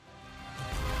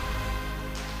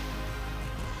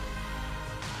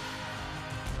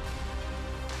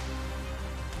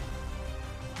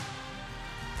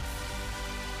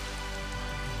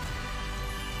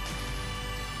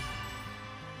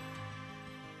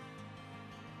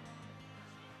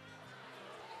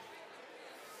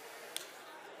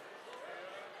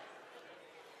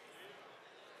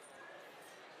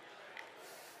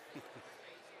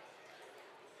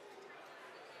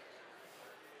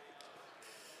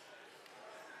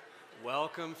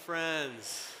Welcome,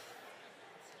 friends.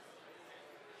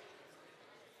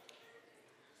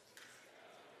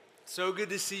 So good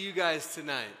to see you guys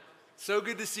tonight. So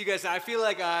good to see you guys. I feel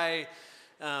like I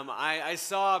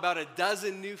saw about a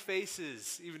dozen new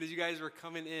faces even as you guys were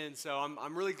coming in. So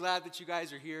I'm really glad that you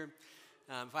guys are here.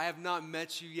 If I have not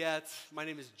met you yet, my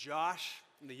name is Josh.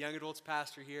 I'm the young adults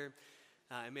pastor here.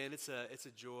 And man, it's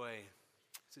a joy.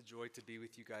 It's a joy to be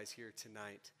with you guys here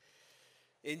tonight.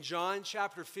 In John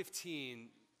chapter 15,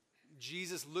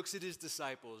 Jesus looks at his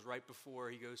disciples right before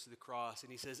he goes to the cross,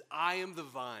 and he says, I am the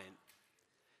vine,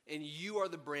 and you are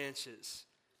the branches.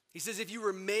 He says, if you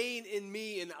remain in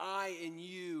me and I in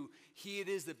you, he it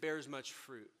is that bears much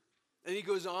fruit. And he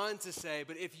goes on to say,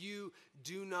 but if you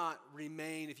do not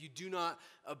remain, if you do not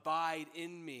abide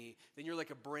in me, then you're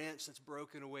like a branch that's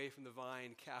broken away from the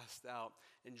vine, cast out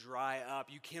and dry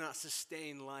up. You cannot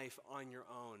sustain life on your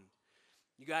own.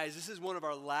 You guys, this is one of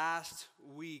our last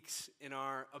weeks in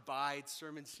our Abide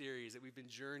sermon series that we've been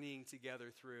journeying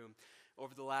together through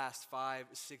over the last 5-6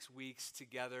 weeks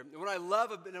together. And what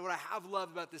I have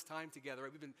loved about this time together,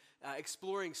 right, we've been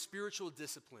exploring spiritual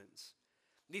disciplines,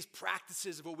 these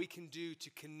practices of what we can do to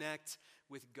connect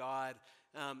with God.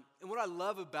 And what I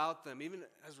love about them, even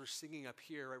as we're singing up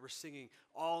here, right, we're singing,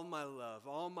 all my love,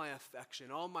 all my affection,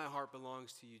 all my heart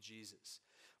belongs to you, Jesus.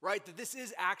 Right, that this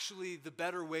is actually the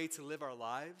better way to live our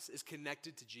lives, is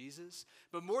connected to Jesus.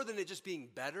 But more than it just being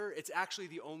better, it's actually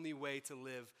the only way to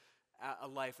live a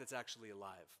life that's actually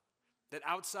alive. That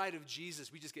outside of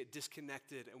Jesus, we just get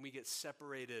disconnected and we get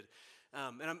separated.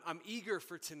 And I'm eager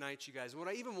for tonight, you guys. And what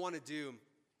I even want to do,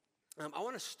 I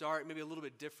want to start maybe a little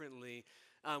bit differently.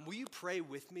 Will you pray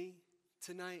with me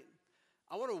tonight?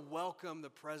 I want to welcome the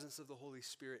presence of the Holy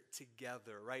Spirit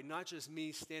together, right? Not just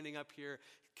me standing up here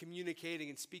communicating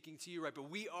and speaking to you, right? But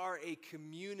we are a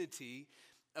community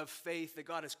of faith that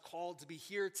God has called to be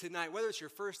here tonight. Whether it's your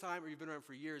first time or you've been around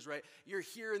for years, right? You're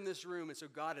here in this room, and so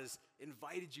God has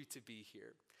invited you to be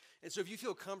here. And so if you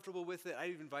feel comfortable with it, I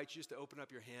even invite you just to open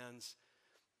up your hands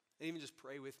and even just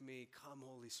pray with me. Come,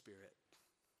 Holy Spirit.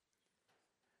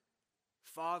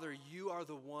 Father, you are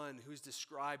the one who's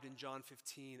described in John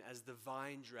 15 as the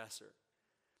vine dresser,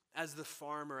 as the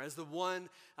farmer, as the one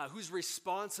who's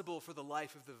responsible for the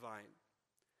life of the vine.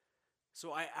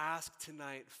 So I ask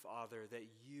tonight, Father, that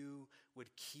you would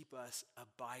keep us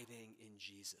abiding in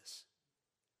Jesus.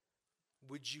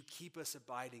 Would you keep us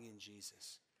abiding in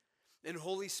Jesus? And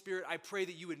Holy Spirit, I pray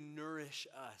that you would nourish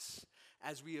us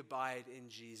as we abide in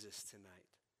Jesus tonight.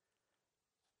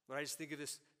 But I just think of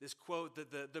this quote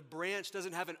that the branch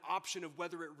doesn't have an option of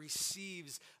whether it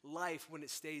receives life when it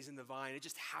stays in the vine. It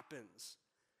just happens.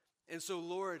 And so,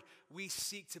 Lord, we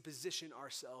seek to position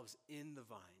ourselves in the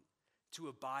vine, to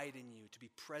abide in you, to be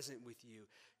present with you,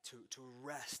 to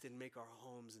rest and make our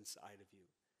homes inside of you.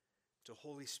 So,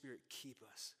 Holy Spirit, keep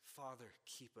us. Father,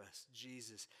 keep us.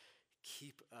 Jesus,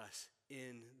 keep us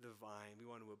in the vine. We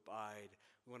want to abide.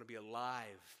 We want to be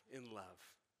alive in love.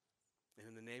 And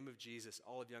in the name of Jesus,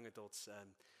 all of young adults said,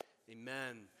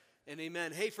 amen and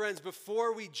amen. Hey, friends,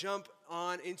 before we jump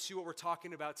on into what we're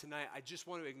talking about tonight, I just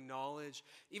want to acknowledge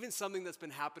even something that's been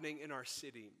happening in our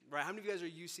city, right? How many of you guys are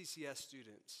UCCS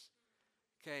students?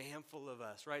 Okay, a handful of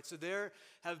us, right? So there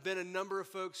have been a number of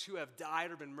folks who have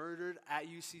died or been murdered at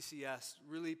UCCS.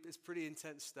 Really, it's pretty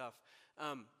intense stuff.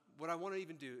 What I want to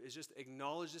even do is just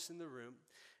acknowledge this in the room,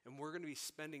 and we're going to be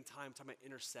spending time talking about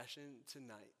intercession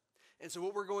tonight. And so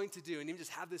what we're going to do, and even just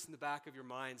have this in the back of your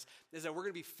minds, is that we're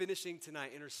going to be finishing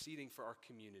tonight interceding for our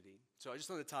community. So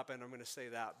just on the top end, I'm going to say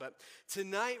that. But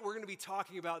tonight, we're going to be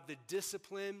talking about the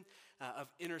discipline of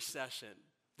intercession.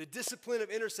 The discipline of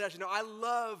intercession. Now, I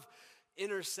love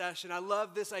intercession. I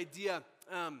love this idea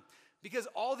because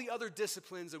all the other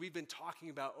disciplines that we've been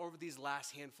talking about over these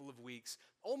last handful of weeks,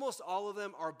 almost all of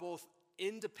them are both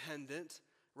independent,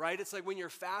 right? It's like when you're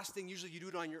fasting, usually you do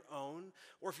it on your own.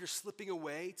 Or if you're slipping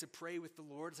away to pray with the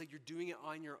Lord, it's like you're doing it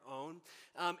on your own.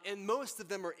 And most of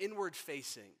them are inward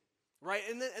facing, right?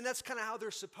 And that's kind of how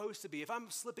they're supposed to be. If I'm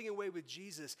slipping away with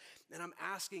Jesus and I'm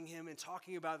asking him and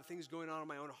talking about the things going on in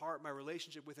my own heart, my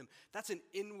relationship with him, that's an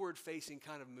inward facing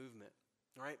kind of movement,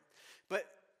 right? But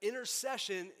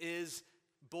intercession is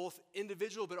both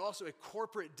individual but also a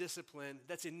corporate discipline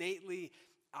that's innately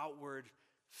outward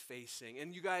facing.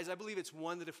 And you guys, I believe it's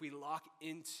one that if we lock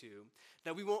into,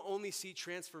 that we won't only see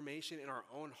transformation in our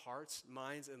own hearts,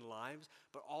 minds, and lives,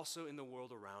 but also in the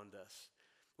world around us.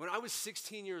 When I was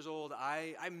 16 years old,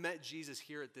 I met Jesus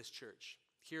here at this church.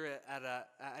 here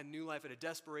at New Life at a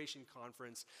Desperation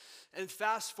conference. And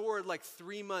fast forward like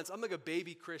 3 months, I'm like a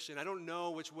baby Christian. I don't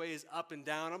know which way is up and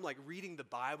down. I'm like reading the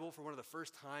Bible for one of the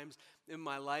first times in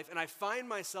my life. And I find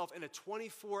myself in a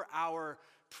 24-hour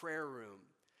prayer room,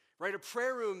 right? A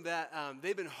prayer room that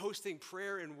they've been hosting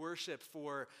prayer and worship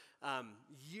for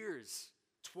years.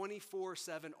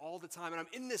 24/7 all the time. And I'm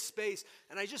in this space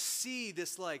and I just see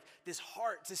this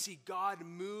heart to see God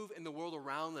move in the world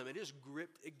around them. It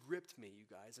gripped me, you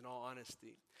guys, in all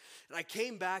honesty. And I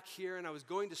came back here and I was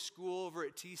going to school over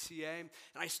at TCA and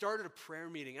I started a prayer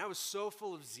meeting. And I was so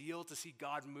full of zeal to see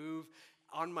God move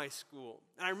on my school.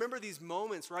 And I remember these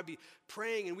moments where I'd be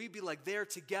praying and we'd be like there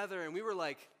together and we were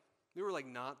like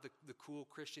not the cool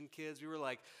Christian kids. We were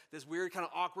like this weird kind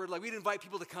of awkward, like we'd invite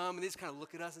people to come and they just kind of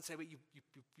look at us and say, wait, you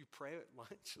pray at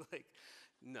lunch? Like,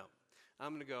 no,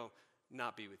 I'm going to go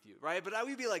not be with you, right? But I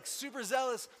would be like super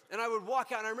zealous and I would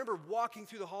walk out and I remember walking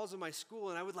through the halls of my school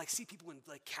and I would like see people in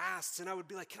like casts and I would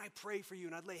be like, can I pray for you?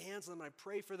 And I'd lay hands on them and I'd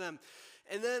pray for them.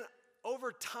 And then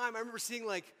over time, I remember seeing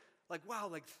like wow,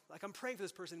 like I'm praying for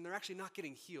this person and they're actually not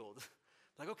getting healed.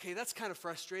 Like, okay, that's kind of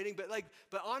frustrating,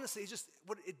 but honestly, it's just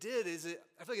what it did is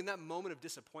I feel like in that moment of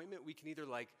disappointment, we can either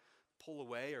like pull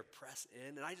away or press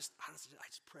in. And I just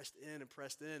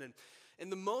pressed in. And in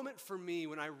the moment for me,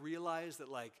 when I realized that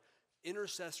like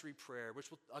intercessory prayer, which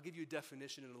I'll give you a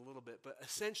definition in a little bit, but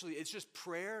essentially it's just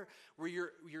prayer where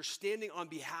you're standing on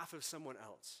behalf of someone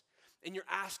else. And you're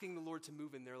asking the Lord to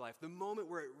move in their life. The moment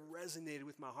where it resonated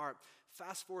with my heart,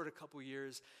 fast forward a couple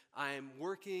years, I'm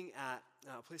working at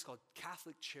a place called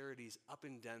Catholic Charities up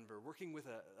in Denver, working with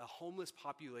a homeless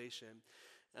population,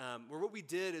 where what we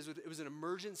did is it was an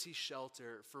emergency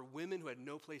shelter for women who had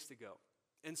no place to go.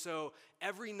 And so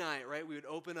every night, right, we would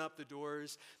open up the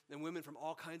doors and women from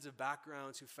all kinds of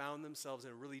backgrounds who found themselves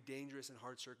in really dangerous and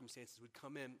hard circumstances would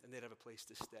come in and they'd have a place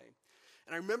to stay.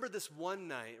 And I remember this one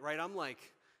night, right, I'm like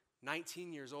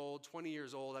 19 years old, 20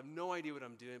 years old. I have no idea what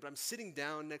I'm doing, but I'm sitting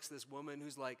down next to this woman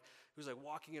who's like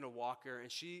walking in a walker,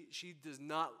 and she's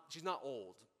not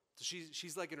old. So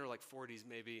she's like in her like 40s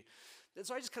maybe. And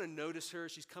so I just kind of notice her.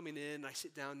 She's coming in, and I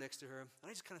sit down next to her, and I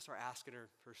just kind of start asking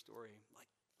her story. Like,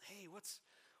 hey,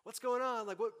 what's going on?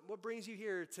 Like, what brings you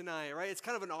here tonight, right? It's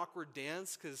kind of an awkward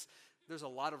dance because there's a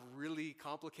lot of really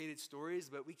complicated stories,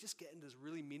 but we just get into this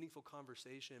really meaningful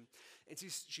conversation. And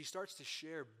she starts to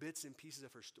share bits and pieces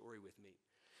of her story with me.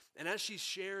 And as she's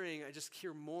sharing, I just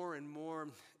hear more and more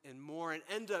and more, and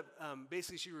end up,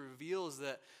 basically she reveals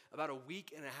that about a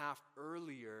week and a half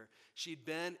earlier, she'd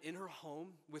been in her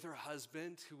home with her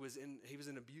husband, he was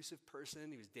an abusive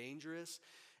person, he was dangerous,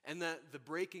 and that the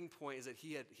breaking point is that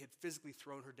he had physically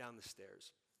thrown her down the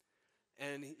stairs.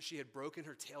 And she had broken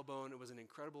her tailbone. It was an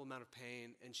incredible amount of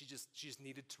pain, and she just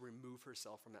needed to remove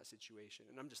herself from that situation.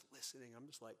 And I'm just listening. I'm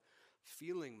just like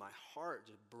feeling my heart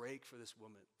just break for this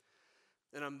woman.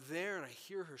 And I'm there, and I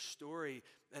hear her story,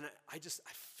 and I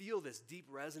feel this deep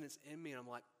resonance in me, and I'm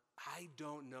like, I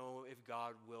don't know if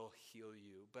God will heal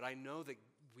you, but I know that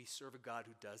we serve a God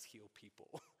who does heal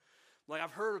people. Like,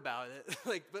 I've heard about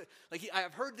it,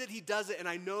 I've heard that he does it, and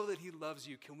I know that he loves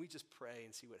you. Can we just pray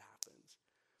and see what happens?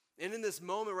 And in this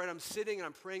moment, right, I'm sitting and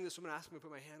I'm praying. This woman asked me to put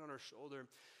my hand on her shoulder,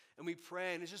 and we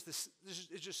pray. And it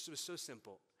was so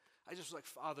simple. I just was like,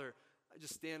 Father, I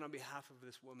just stand on behalf of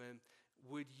this woman.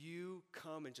 Would you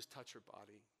come and just touch her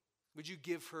body? Would you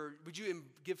give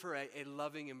her a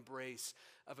loving embrace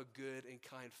of a good and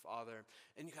kind Father?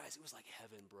 And you guys, it was like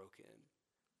heaven broke in.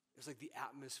 It was like the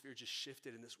atmosphere just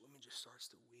shifted, and this woman just starts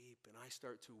to weep, and I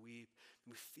start to weep,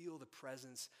 and we feel the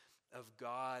presence of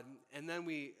God. And then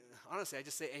honestly, I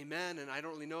just say amen, and I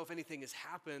don't really know if anything has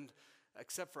happened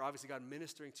except for obviously God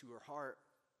ministering to her heart.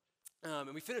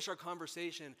 And we finish our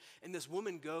conversation, and this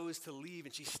woman goes to leave,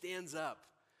 and she stands up.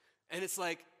 And it's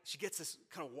like she gets this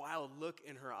kind of wild look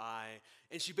in her eye,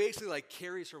 and she basically like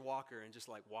carries her walker and just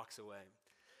like walks away.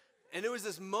 And it was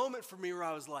this moment for me where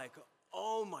I was like,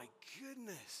 oh my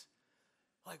goodness.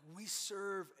 Like, we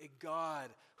serve a God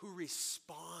who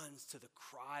responds to the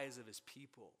cries of his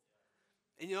people.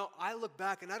 And I look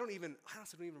back and I honestly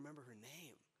don't even remember her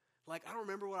name. Like, I don't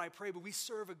remember what I prayed, but we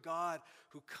serve a God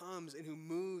who comes and who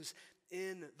moves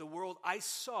in the world. I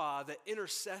saw that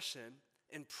intercession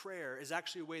and prayer is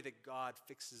actually a way that God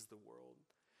fixes the world.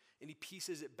 And he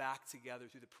pieces it back together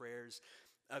through the prayers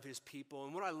of his people.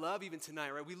 And what I love even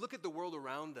tonight, right, we look at the world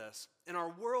around us, and our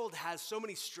world has so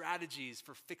many strategies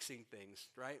for fixing things,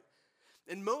 right?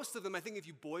 And most of them, I think if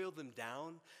you boil them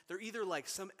down, they're either like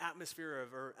some atmosphere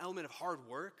or element of hard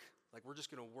work, like we're just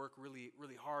going to work really,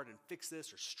 really hard and fix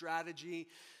this, or strategy,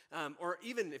 or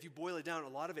even if you boil it down, a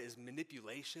lot of it is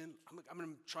manipulation. I'm going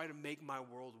to try to make my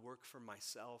world work for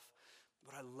myself.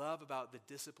 what I love about the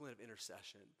discipline of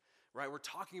intercession, right? We're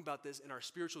talking about this in our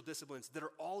spiritual disciplines that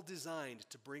are all designed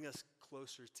to bring us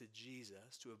closer to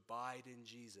Jesus, to abide in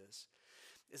Jesus,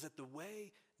 is that the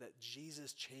way that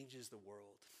Jesus changes the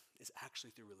world is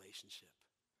actually through relationship.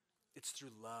 It's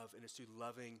through love, and it's through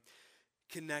loving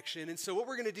connection. And so what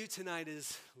we're going to do tonight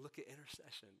is look at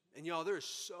intercession. And y'all, there is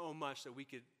so much that we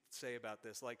could say about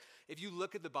this. Like, if you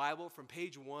look at the Bible from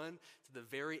page 1 to the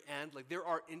very end, like, there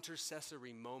are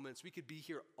intercessory moments. We could be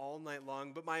here all night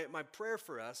long, but my prayer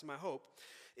for us, my hope,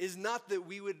 is not that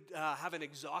we would have an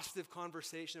exhaustive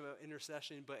conversation about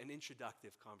intercession, but an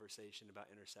introductive conversation about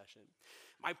intercession.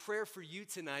 My prayer for you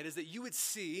tonight is that you would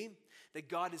see that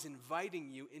God is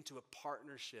inviting you into a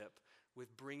partnership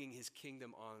with bringing his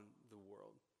kingdom on the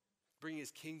world, bringing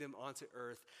his kingdom onto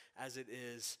earth as it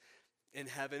is in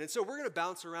heaven. And so we're going to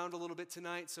bounce around a little bit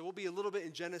tonight. So we'll be a little bit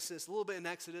in Genesis, a little bit in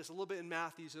Exodus, a little bit in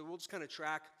Matthew. So we'll just kind of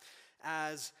track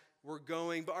as we're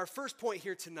going. But our first point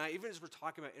here tonight, even as we're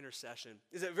talking about intercession,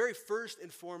 is that very first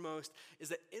and foremost is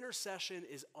that intercession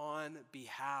is on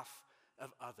behalf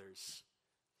of others.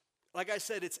 Like I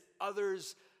said, it's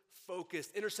others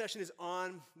focused. Intercession is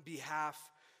on behalf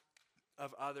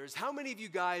of others. How many of you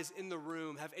guys in the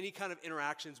room have any kind of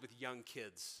interactions with young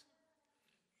kids?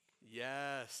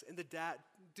 Yes. And the dad,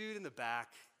 dude in the back,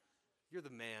 you're the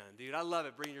man, dude. I love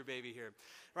it. Bring your baby here.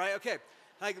 Right? Okay.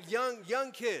 Like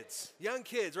young kids,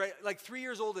 right? Like 3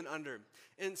 years old and under.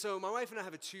 And so my wife and I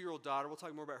have a 2-year-old daughter. We'll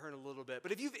talk more about her in a little bit.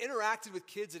 But if you've interacted with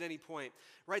kids at any point,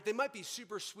 right, they might be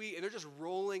super sweet and they're just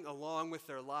rolling along with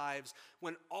their lives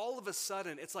when all of a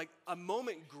sudden it's like a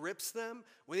moment grips them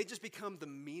when they just become the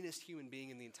meanest human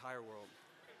being in the entire world.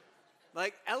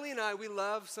 Like Ellie and I, we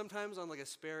love sometimes on like a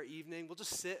spare evening, we'll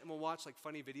just sit and we'll watch like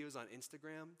funny videos on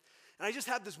Instagram. And I just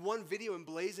had this one video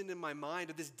emblazoned in my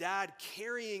mind of this dad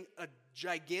carrying a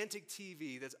gigantic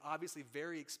TV that's obviously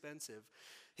very expensive.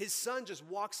 His son just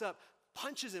walks up,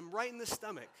 punches him right in the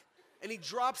stomach, and he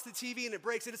drops the TV and it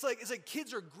breaks. And it's like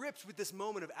kids are gripped with this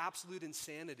moment of absolute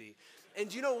insanity. And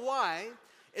do you know why?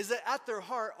 Is that at their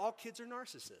heart, all kids are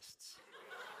narcissists.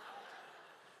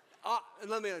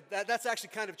 That's actually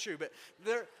kind of true, but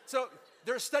there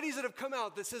are studies that have come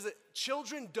out that says that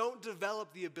children don't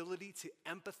develop the ability to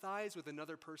empathize with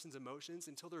another person's emotions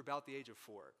until they're about the age of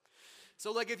 4.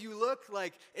 So like if you look,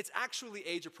 like it's actually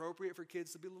age appropriate for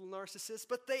kids to be a little narcissists,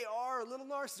 but they are a little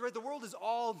narcissists, right? The world is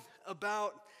all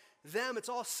about them. It's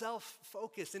all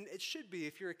self-focused, and it should be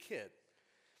if you're a kid.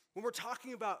 When we're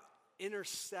talking about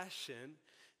intercession,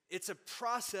 it's a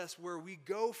process where we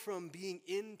go from being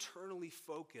internally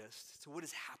focused to what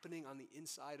is happening on the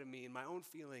inside of me and my own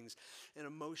feelings and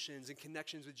emotions and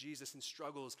connections with Jesus and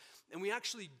struggles. And we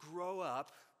actually grow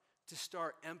up to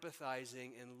start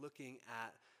empathizing and looking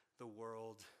at the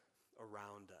world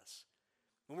around us.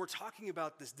 When we're talking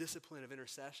about this discipline of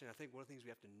intercession, I think one of the things we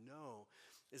have to know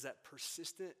is that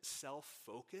persistent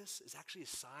self-focus is actually a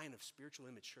sign of spiritual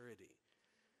immaturity.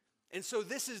 And so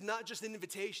this is not just an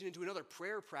invitation into another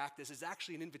prayer practice, it's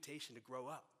actually an invitation to grow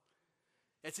up.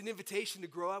 It's an invitation to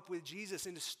grow up with Jesus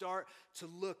and to start to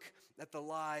look at the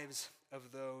lives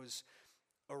of those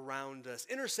around us.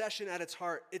 Intercession at its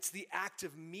heart, it's the act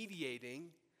of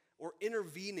mediating or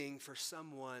intervening for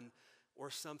someone or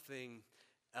something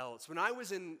else. When I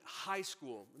was in high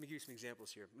school, let me give you some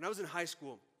examples here. When I was in high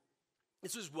school,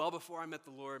 this was well before I met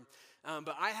the Lord,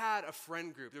 but I had a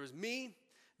friend group. There was me.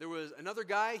 There was another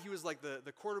guy, he was like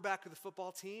the quarterback of the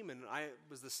football team, and I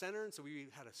was the center, and so we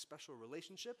had a special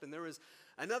relationship. And there was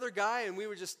another guy, and we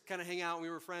would just kind of hang out, and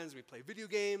we were friends, we'd play video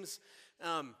games.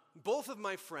 Both of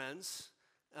my friends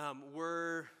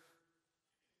were,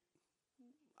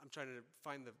 I'm trying to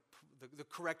find the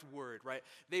correct word, right?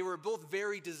 They were both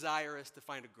very desirous to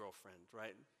find a girlfriend,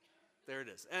 right? There it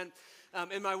is. And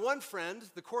my one friend,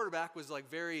 the quarterback, was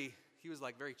very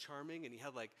charming, and he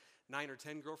had like 9 or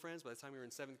 10 girlfriends by the time we were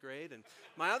in 7th grade. And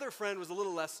my other friend was a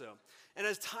little less so. And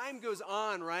as time goes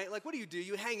on, right, like what do?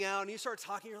 You hang out and you start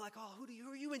talking. You're like, oh,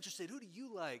 who are you interested? Who do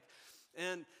you like?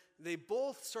 And they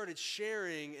both started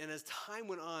sharing. And as time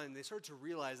went on, they started to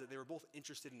realize that they were both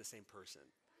interested in the same person.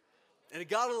 And it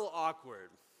got a little awkward.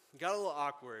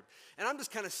 And I'm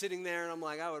just kind of sitting there, and I'm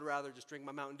like, I would rather just drink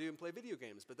my Mountain Dew and play video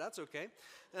games, but that's okay.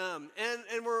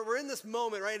 And we're in this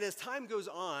moment, right? And as time goes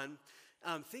on,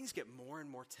 things get more and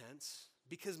more tense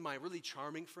because my really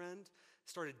charming friend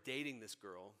started dating this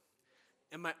girl,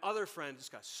 and my other friend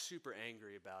just got super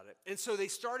angry about it. And so they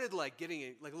started getting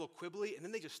a little quibbly, and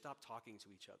then they just stopped talking to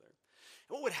each other.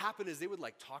 And what would happen is they would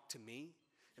talk to me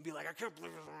and be like, I can't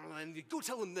believe it, and go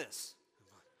tell him this.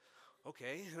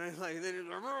 okay. And I'm like,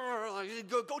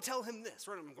 go tell him this,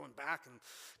 right? I'm going back and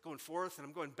going forth, and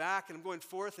I'm going back and I'm going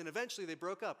forth, and eventually they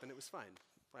broke up, and it was fine.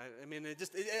 I mean,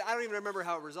 I don't even remember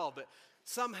how it resolved, but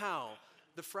somehow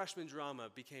the freshman drama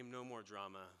became no more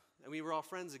drama, and we were all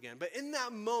friends again. But in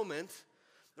that moment,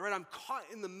 right, I'm caught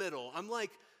in the middle.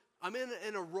 I'm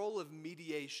in a role of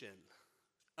mediation,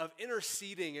 of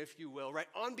interceding, if you will, right,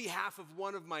 on behalf of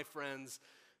one of my friends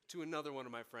to another one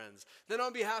of my friends. Then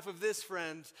on behalf of this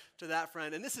friend to that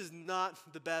friend. And this is not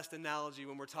the best analogy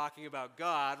when we're talking about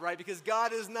God, right? Because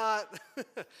God is not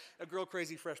a girl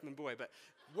crazy freshman boy, but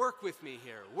work with me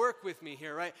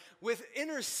here, right? With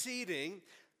interceding,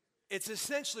 it's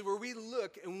essentially where we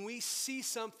look and we see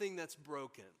something that's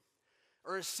broken,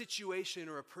 or a situation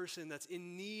or a person that's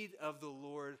in need of the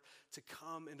Lord to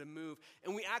come and to move.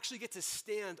 And we actually get to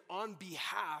stand on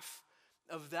behalf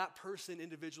of that person,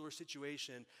 individual, or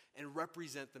situation and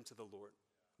represent them to the Lord.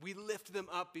 We lift them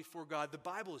up before God. The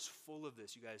Bible is full of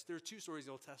this, you guys. There are 2 stories in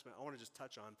the Old Testament I want to just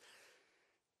touch on.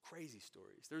 Crazy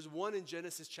stories. There's one in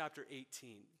Genesis chapter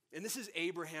 18. And this is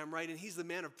Abraham, right? And he's the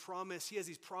man of promise. He has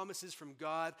these promises from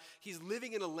God. He's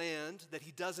living in a land that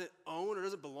he doesn't own or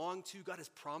doesn't belong to. God has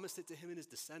promised it to him and his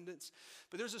descendants.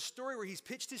 But there's a story where he's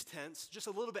pitched his tents just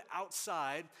a little bit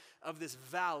outside of this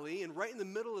valley. And right in the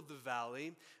middle of the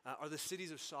valley are the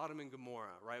cities of Sodom and Gomorrah,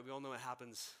 right? We all know what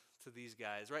happens to these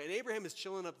guys, right? And Abraham is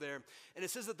chilling up there. And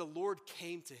it says that the Lord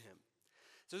came to him.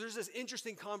 So there's this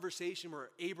interesting conversation where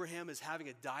Abraham is having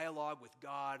a dialogue with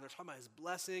God, and they're talking about his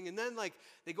blessing, and then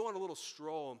they go on a little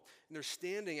stroll, and they're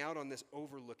standing out on this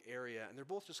overlook area, and they're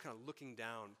both just kind of looking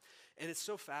down, and it's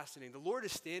so fascinating. The Lord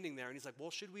is standing there, and he's like, well,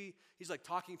 he's like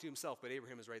talking to himself, but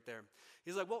Abraham is right there.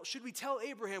 He's like, well, should we tell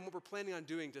Abraham what we're planning on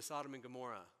doing to Sodom and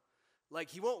Gomorrah? Like,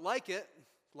 he won't like it,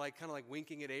 kind of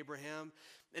winking at Abraham,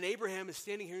 and Abraham is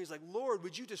standing here, and he's like, Lord,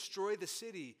 would you destroy the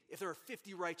city if there are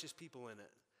 50 righteous people in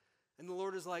it? And the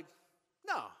Lord is like,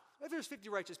 no, if there's 50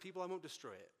 righteous people, I won't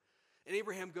destroy it. And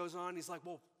Abraham goes on, he's like,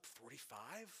 well, 45,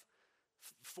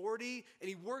 40, and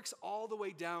he works all the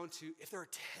way down to, if there are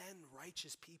 10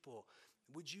 righteous people,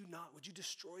 would you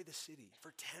destroy the city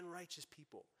for 10 righteous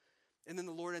people? And then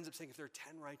the Lord ends up saying, if there are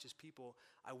 10 righteous people,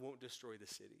 I won't destroy the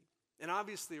city. And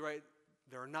obviously, right,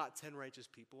 there are not 10 righteous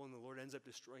people, and the Lord ends up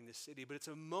destroying the city. But it's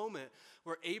a moment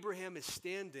where Abraham is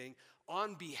standing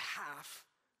on behalf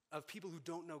of people who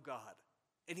don't know God.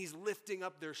 And he's lifting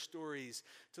up their stories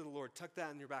to the Lord. Tuck that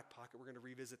in your back pocket. We're going to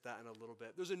revisit that in a little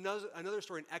bit. There's another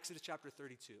story in Exodus chapter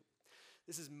 32.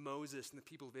 This is Moses and the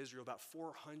people of Israel about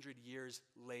 400 years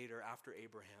later after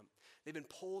Abraham. They've been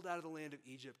pulled out of the land of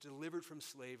Egypt, delivered from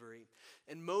slavery.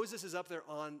 And Moses is up there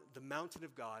on the mountain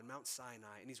of God, Mount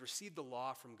Sinai, and he's received the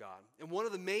law from God. And one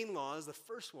of the main laws, the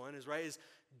first one is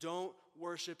don't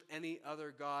worship any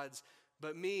other gods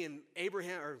but me. And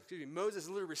Moses is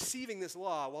literally receiving this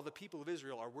law while the people of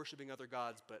Israel are worshiping other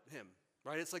gods but him,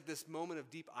 right? It's like this moment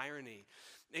of deep irony.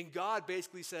 And God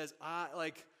basically says,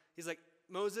 he's like,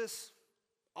 Moses,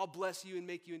 I'll bless you and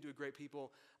make you into a great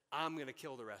people. I'm going to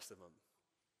kill the rest of them.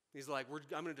 He's like,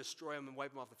 I'm going to destroy them and wipe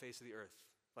them off the face of the earth.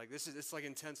 It's like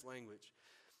intense language.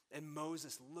 And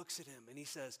Moses looks at him and he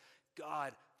says,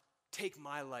 God, take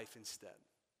my life instead.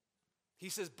 He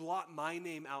says, blot my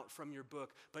name out from your book,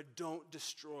 but don't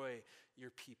destroy your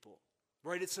people.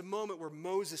 Right? It's a moment where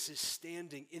Moses is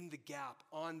standing in the gap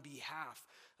on behalf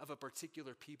of a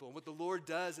particular people. And what the Lord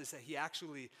does is that he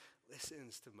actually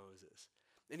listens to Moses.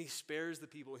 And he spares the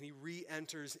people and he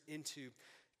re-enters into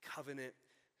covenant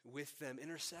with them.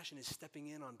 Intercession is stepping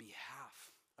in on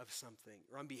behalf of something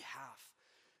or on behalf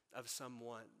of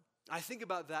someone. I think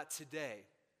about that today.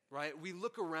 Right? We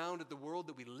look around at the world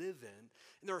that we live in,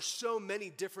 and there are so many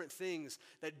different things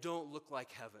that don't look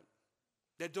like heaven,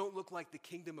 that don't look like the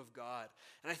kingdom of God.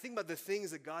 And I think about the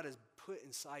things that God has put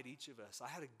inside each of us. I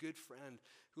had a good friend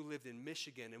who lived in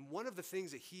Michigan, and one of the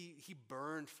things that he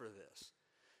burned for this.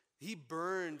 He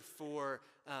burned for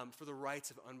the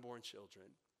rights of unborn children.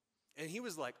 And he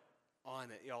was on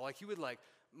it. He would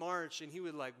march and he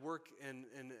would work and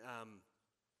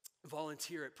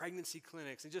volunteer at pregnancy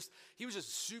clinics, and he was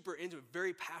just super into it,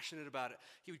 very passionate about it.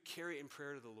 He would carry it in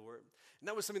prayer to the Lord. And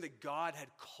that was something that God had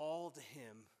called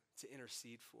him to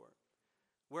intercede for.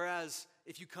 Whereas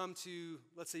if you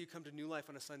let's say you come to New Life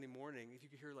on a Sunday morning, if you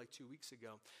could hear 2 weeks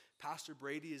ago, Pastor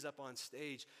Brady is up on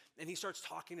stage and he starts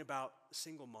talking about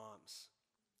single moms,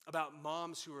 about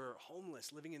moms who are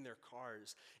homeless, living in their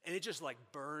cars. And it just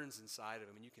burns inside of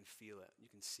him, and you can feel it, you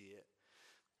can see it.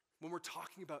 When we're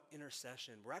talking about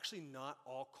intercession, we're actually not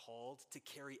all called to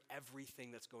carry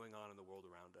everything that's going on in the world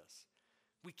around us.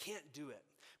 We can't do it.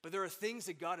 But there are things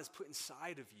that God has put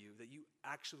inside of you that you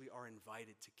actually are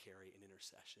invited to carry in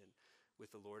intercession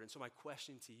with the Lord. And so my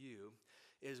question to you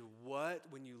is, what,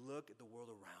 when you look at the world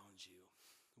around you,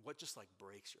 what just like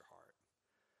breaks your heart?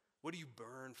 What do you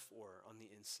burn for on the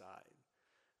inside?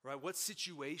 Right? What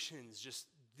situations just,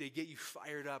 they get you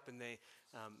fired up and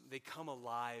they come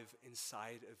alive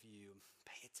inside of you?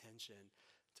 Pay attention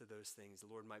to those things. The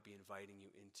Lord might be inviting you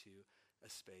into a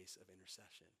space of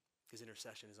intercession, because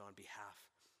intercession is on behalf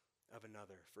of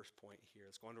another. First point here.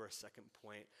 Let's go on to our second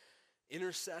point.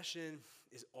 Intercession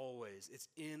is always, it's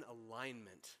in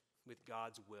alignment with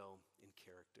God's will and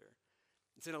character.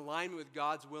 It's in alignment with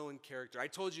God's will and character. I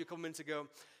told you a couple minutes ago,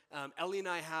 Ellie and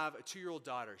I have a 2-year-old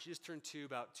daughter. She just turned 2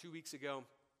 about 2 weeks ago.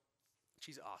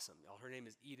 She's awesome, y'all. Her name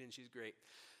is Eden. She's great.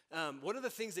 One of the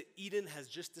things that Eden has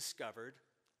just discovered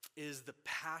is the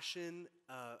passion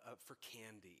for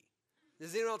candy.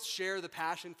 Does anyone else share the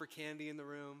passion for candy in the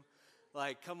room?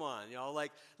 Like, come on, y'all.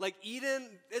 Like Eden,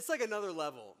 it's like another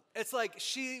level. It's like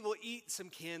she will eat some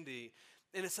candy,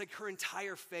 and it's like her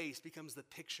entire face becomes the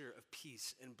picture of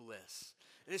peace and bliss.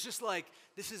 And it's just like,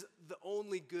 this is the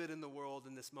only good in the world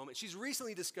in this moment. She's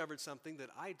recently discovered something that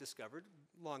I discovered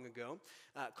long ago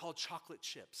called chocolate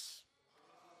chips.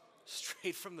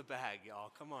 Straight from the bag,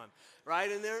 y'all. Come on.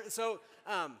 Right? And so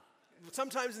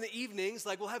sometimes in the evenings,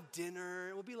 like we'll have dinner,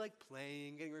 and we'll be like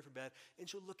playing, getting ready for bed, and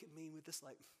she'll look at me with this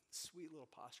like sweet little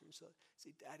posture, and she'll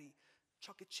say, "Daddy,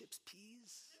 chocolate chips,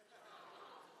 peas?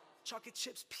 Chocolate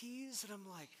chips, peas?" And I'm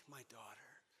like, my daughter,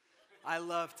 I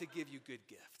love to give you good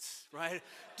gifts, right?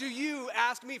 Do you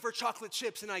ask me for chocolate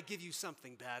chips and I give you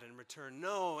something bad in return?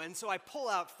 No. And so I pull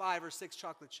out 5 or 6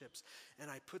 chocolate chips and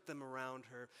I put them around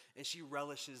her, and she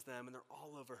relishes them, and they're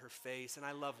all over her face. And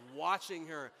I love watching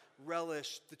her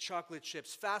relish the chocolate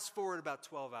chips. Fast forward about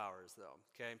 12 hours though,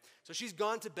 okay? So she's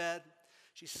gone to bed.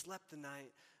 She slept the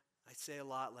night. I say a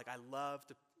lot, like I love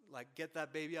to like get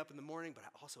that baby up in the morning, but I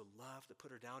also love to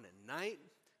put her down at night,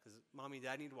 because mommy and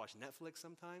dad need to watch Netflix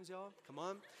sometimes, y'all. Come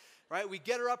on. Right? We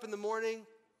get her up in the morning,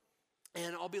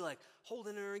 and I'll be like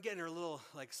holding her and getting her a little,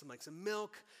 like some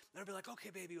milk. And I'll be like, "Okay,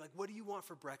 baby, like what do you want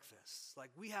for breakfast?"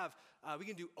 Like we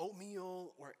can do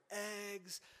oatmeal or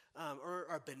eggs or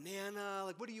a banana.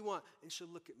 Like, what do you want? And she'll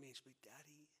look at me and she'll be,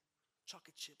 "Daddy,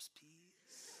 chocolate chips,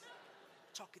 peas.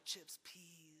 Chocolate chips,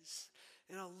 peas."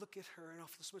 And I'll look at her and I'll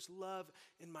feel so much love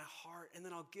in my heart. And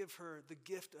then I'll give her the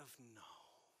gift of no.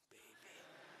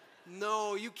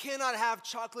 No, you cannot have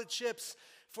chocolate chips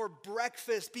for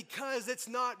breakfast because it's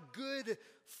not good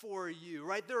for you,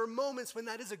 right? There are moments when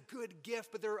that is a good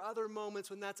gift, but there are other moments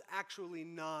when that's actually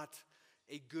not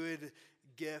a good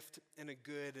gift and a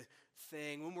good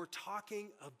thing. When we're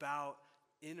talking about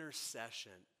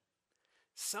intercession,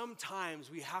 sometimes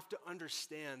we have to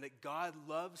understand that God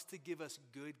loves to give us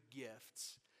good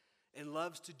gifts and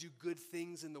loves to do good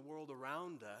things in the world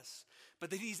around us, but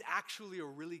that he's actually a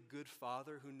really good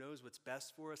father who knows what's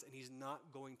best for us, and he's not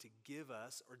going to give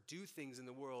us or do things in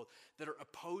the world that are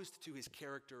opposed to his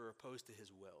character or opposed to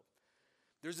his will.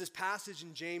 There's this passage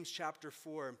in James chapter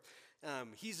 4.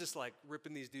 He's just like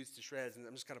ripping these dudes to shreds, and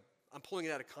I'm pulling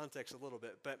it out of context a little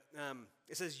bit, but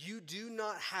it says, "You do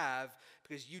not have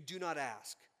because you do not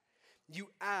ask. You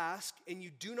ask and you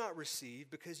do not receive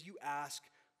because you ask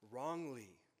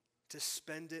wrongly, to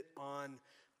spend it on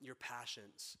your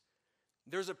passions."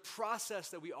 There's a process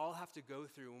that we all have to go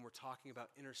through when we're talking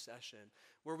about intercession,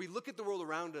 where we look at the world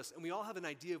around us and we all have an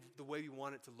idea of the way we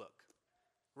want it to look,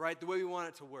 right? The way we want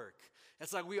it to work.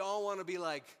 It's like we all want to be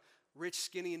like rich,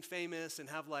 skinny, and famous, and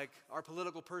have like our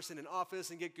political person in office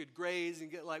and get good grades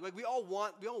and get like we all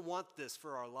want this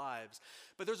for our lives.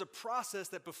 But there's a process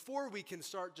that before we can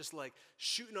start just like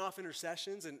shooting off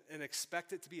intercessions and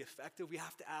expect it to be effective, we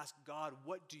have to ask God,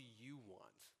 what do you want?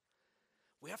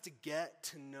 We have to get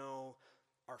to know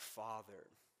our Father.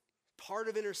 Part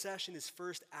of intercession is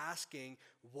first asking,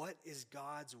 what is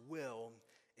God's will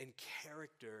and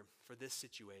character for this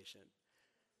situation?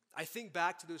 I think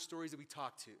back to those stories that we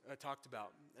talked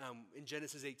about in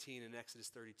Genesis 18 and Exodus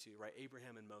 32, right?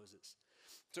 Abraham and Moses.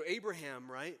 So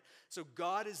Abraham, right? So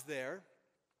God is there,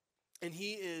 and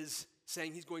he is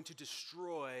saying he's going to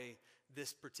destroy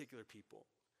this particular people.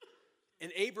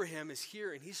 And Abraham is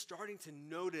here, and he's starting to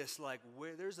notice like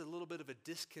where there's a little bit of a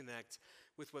disconnect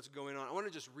with what's going on. I want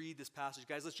to just read this passage.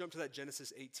 Guys, let's jump to that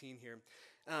Genesis 18 here.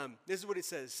 This is what it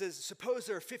says. It says, "Suppose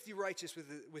there are 50 righteous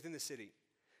within the city.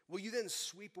 Will you then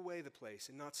sweep away the place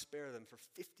and not spare them for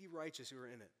 50 righteous who are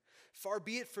in it? Far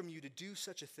be it from you to do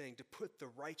such a thing, to put the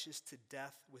righteous to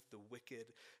death with the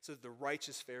wicked, so that the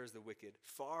righteous fares the wicked.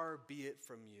 Far be it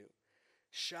from you.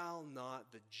 Shall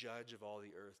not the judge of all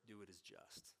the earth do what is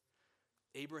just?"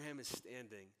 Abraham is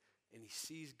standing, and he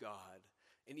sees God,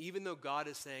 And even though God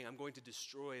is saying, I'm going to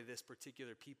destroy this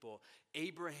particular people,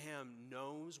 Abraham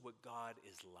knows what God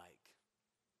is like.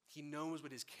 He knows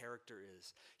what his character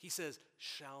is. He says,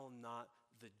 shall not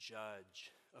the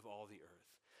judge of all the earth,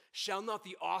 shall not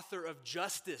the author of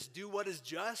justice do what is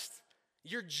just?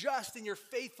 You're just and you're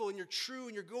faithful and you're true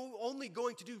and you're only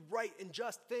going to do right and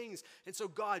just things. And so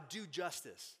God, do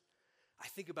justice. I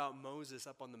think about Moses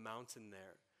up on the mountain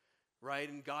there, right?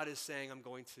 And God is saying, I'm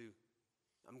going to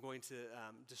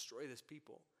destroy this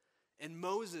people. And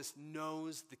Moses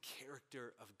knows the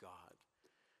character of God,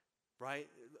 right?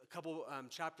 A couple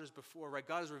chapters before, right?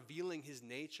 God is revealing his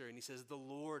nature, and he says, the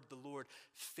Lord,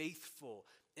 faithful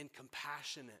and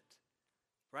compassionate,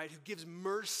 right? Who gives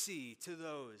mercy to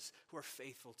those who are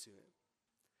faithful to him.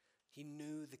 He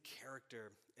knew the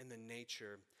character and the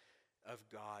nature of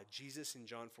God. Jesus in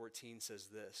John 14 says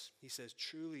this. He says,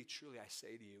 truly, truly, I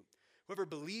say to you, whoever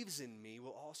believes in me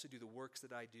will also do the works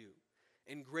that I do.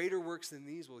 And greater works than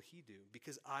these will he do,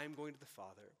 because I am going to the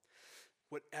Father.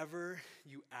 Whatever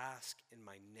you ask in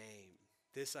my name,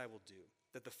 this I will do,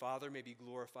 that the Father may be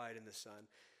glorified in the Son.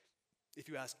 If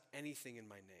you ask anything in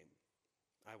my name,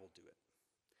 I will do it.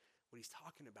 What he's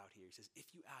talking about here, he says,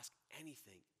 if you ask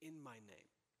anything in my name.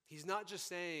 He's not just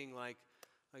saying like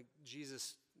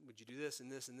Jesus, would you do this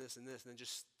and this and this and this, and then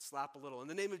just slap a little. In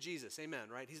the name of Jesus, amen,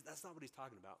 right? That's not what he's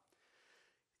talking about.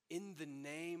 In the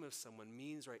name of someone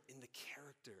means, right, in the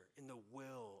character, in the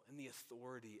will, in the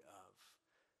authority of.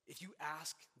 If you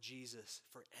ask Jesus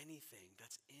for anything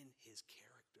that's in his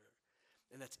character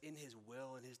and that's in his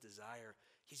will and his desire,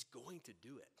 he's going to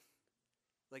do it.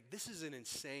 Like, this is an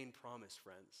insane promise,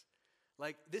 friends.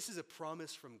 Like, this is a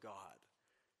promise from God.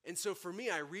 And so for me,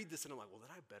 I read this and I'm like, well,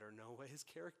 then I better know what his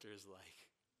character is like,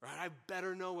 right? I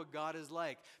better know what God is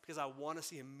like because I want to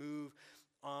see him move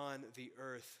on the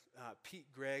earth. Pete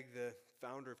Greig, the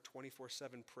founder of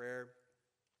 24/7 Prayer,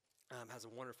 has a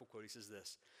wonderful quote. He says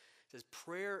this. He says,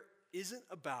 prayer isn't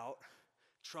about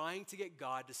trying to get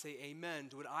God to say amen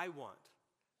to what I want.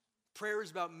 Prayer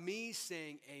is about me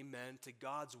saying amen to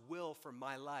God's will for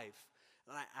my life.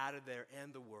 And I added there,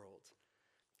 and the world.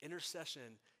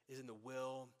 Intercession is in the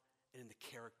will and in the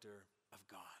character of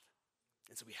God.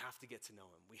 And so we have to get to know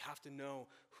him. We have to know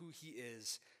who he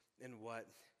is and what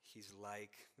he's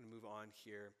like. I'm going to move on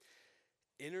here.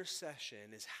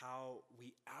 Intercession is how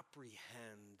we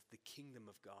apprehend the kingdom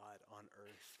of God on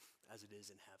earth as it is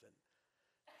in heaven.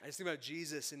 I just think about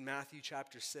Jesus in Matthew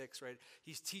chapter 6, right?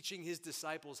 He's teaching his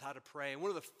disciples how to pray. And one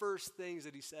of the first things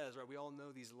that he says, right, we all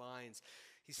know these lines.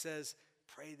 He says,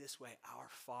 pray this way, our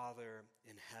Father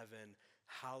in heaven,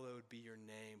 hallowed be your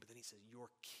name. But then he says, your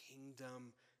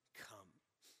kingdom come.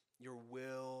 Your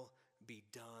will be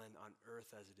done on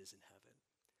earth as it is in heaven.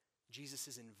 Jesus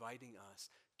is inviting us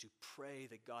to pray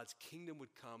that God's kingdom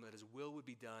would come, that his will would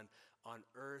be done on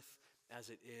earth as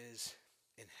it is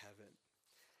in heaven.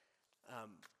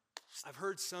 I've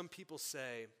heard some people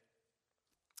say,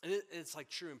 and it's like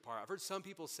true in part, I've heard some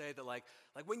people say that like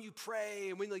when you pray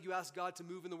and when like you ask God to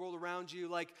move in the world around you,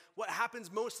 like what happens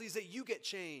mostly is that you get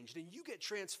changed and you get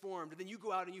transformed and then you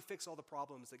go out and you fix all the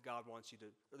problems that God wants you to,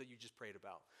 or that you just prayed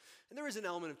about. And there is an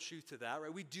element of truth to that,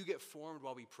 right? We do get formed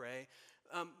while we pray.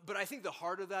 But I think the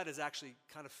heart of that is actually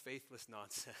kind of faithless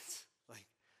nonsense. Like,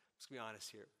 let's be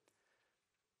honest here.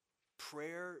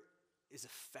 Prayer is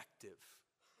effective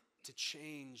to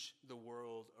change the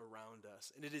world around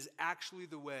us. And it is actually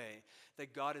the way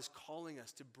that God is calling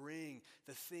us to bring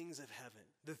the things of heaven,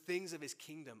 the things of his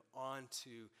kingdom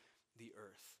onto the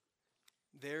earth.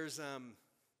 There's, I'm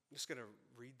just going to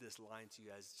read this line to you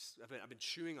guys. I've been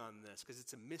chewing on this because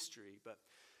it's a mystery, but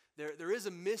there is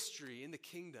a mystery in the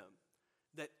kingdom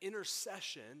that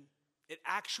intercession, it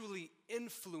actually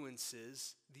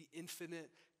influences the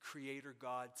infinite creator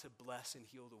God to bless and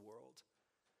heal the world.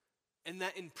 And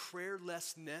that in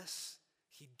prayerlessness,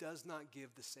 he does not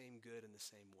give the same good in the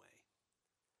same way.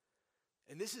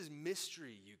 And this is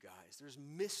mystery, you guys. There's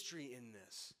mystery in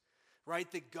this, right?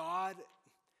 That God,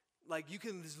 you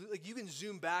can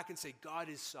zoom back and say God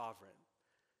is sovereign.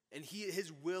 And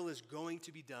his will is going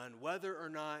to be done, whether or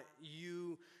not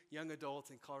you, young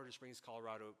adults in Colorado Springs,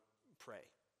 Colorado, pray.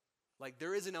 Like,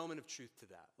 there is an element of truth to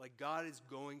that. Like, God is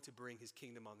going to bring his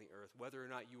kingdom on the earth, whether or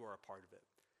not you are a part of it.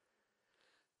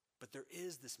 But there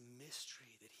is this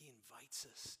mystery that he invites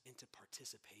us into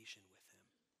participation with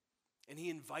him. And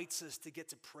he invites us to get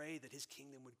to pray that his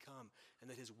kingdom would come and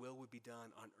that his will would be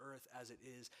done on earth as it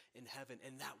is in heaven.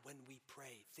 And that when we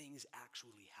pray, things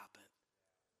actually happen.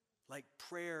 Like,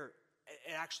 prayer,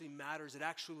 it actually matters. It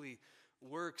actually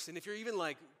works. And if you're even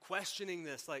like questioning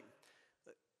this, like,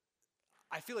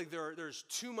 I feel like there's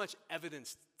too much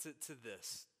evidence to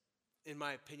this. in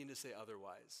my opinion, to say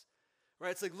otherwise.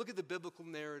 Right? It's like, look at the biblical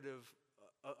narrative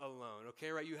alone, okay?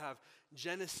 Right? You have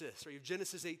Genesis, right? You have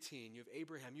Genesis 18, you have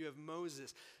Abraham, you have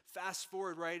Moses. Fast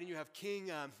forward, right? And you have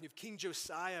King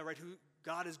Josiah, right? Who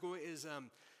God is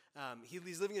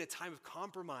he's living in a time of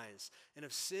compromise and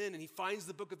of sin, and he finds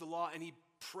the book of the law, and he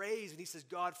prays, and he says,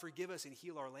 God, forgive us and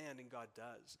heal our land, and God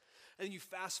does. And then you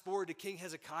fast forward to King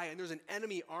Hezekiah, and there's an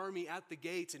enemy army at the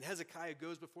gates, and Hezekiah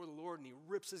goes before the Lord, and he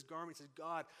rips his garment and says,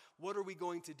 God, what are we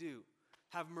going to do?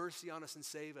 Have mercy on us and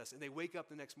save us. And they wake up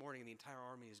the next morning, and the entire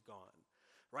army is gone.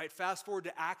 Right? Fast forward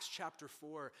to Acts chapter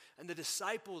 4, and the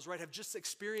disciples, right, have just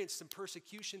experienced some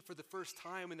persecution for the first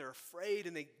time, and they're afraid,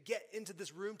 and they get into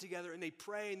this room together, and they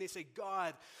pray, and they say,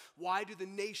 God, why do the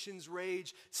nations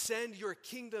rage? Send your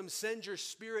kingdom, send your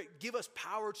spirit, give us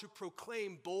power to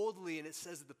proclaim boldly. And it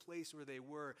says that the place where they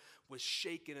were was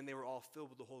shaken, and they were all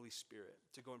filled with the Holy Spirit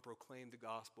to go and proclaim the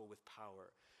gospel with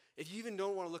power. If you even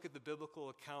don't want to look at the biblical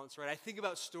accounts, right, I think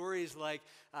about stories like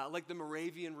the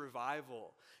Moravian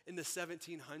revival in the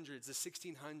 1700s, the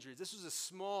 1600s. This was a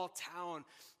small town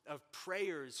of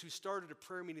prayers who started a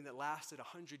prayer meeting that lasted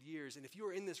 100 years. And if you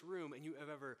are in this room and you have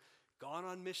ever gone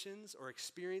on missions or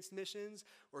experienced missions,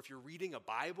 or if you're reading a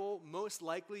Bible, most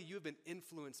likely you have been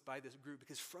influenced by this group,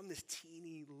 because from this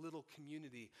teeny little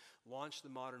community launched the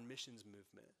modern missions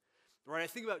movement. Right, I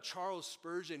think about Charles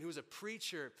Spurgeon, who was a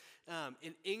preacher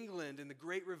in England in the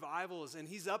great revivals, and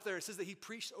he's up there. It says that he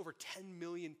preached over 10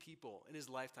 million people in his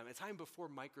lifetime, at a time before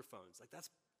microphones. Like,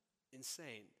 that's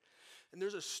insane. And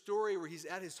there's a story where he's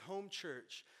at his home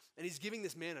church, and he's giving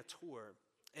this man a tour,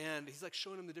 and he's like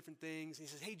showing him the different things, and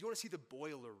he says, hey, do you want to see the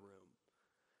boiler room?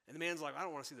 And the man's like, I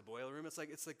don't want to see the boiler room. It's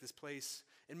like this place.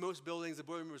 In most buildings, the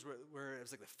boiler room was where it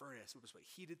was like the furnace. It was what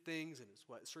heated things, and it's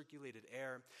what circulated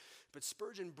air. But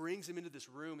Spurgeon brings him into this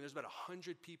room, and there's about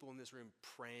 100 people in this room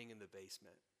praying in the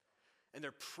basement. And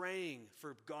they're praying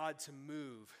for God to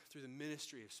move through the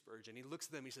ministry of Spurgeon. He looks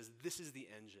at them, and he says, this is the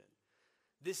engine.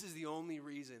 This is the only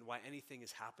reason why anything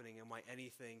is happening and why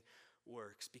anything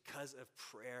works, because of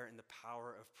prayer and the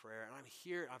power of prayer. And I'm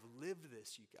here, I've lived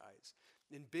this, you guys,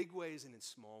 in big ways and in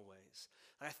small ways.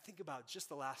 And I think about just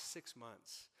the last 6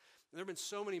 months. And there have been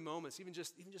so many moments, even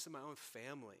just in my own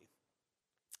family,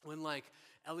 when like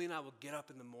Ellie and I will get up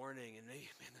in the morning and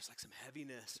there's like some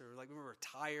heaviness, or like when we're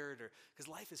tired, or because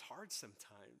life is hard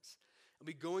sometimes. And we'll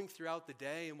be going throughout the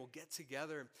day, and we'll get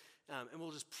together and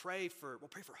we'll just pray for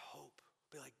hope.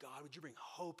 Be like, God, would you bring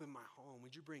hope in my home?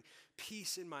 Would you bring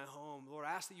peace in my home? Lord,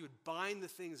 I ask that you would bind the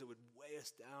things that would weigh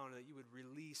us down, and that you would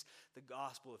release the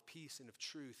gospel of peace and of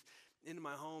truth into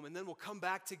my home. And then we'll come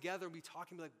back together and be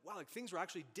talking, be like, wow, like things were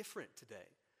actually different today.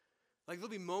 Like there'll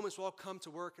be moments where I'll come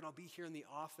to work and I'll be here in the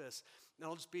office, and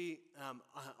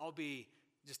I'll be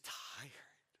just tired,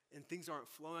 and things aren't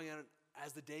flowing out.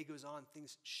 As the day goes on,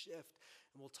 things shift,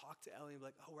 and we'll talk to Ellie and be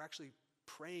like, oh, we're actually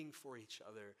praying for each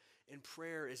other, and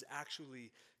prayer is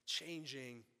actually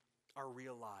changing our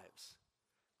real lives.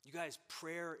 You guys,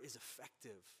 prayer is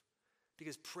effective,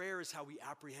 because prayer is how we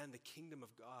apprehend the kingdom of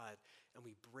God, and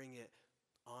we bring it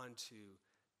onto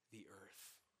the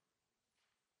earth.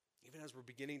 Even as we're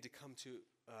beginning to come to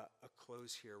a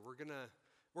close here, we're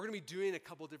gonna be doing a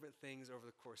couple different things over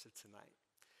the course of tonight.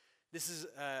 This is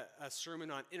a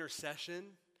sermon on intercession,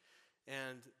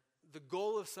 and the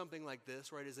goal of something like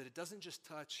this, right, is that it doesn't just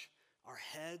touch our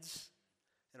heads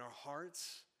and our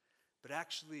hearts, but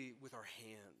actually with our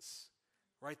hands,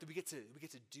 right? That we get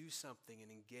to do something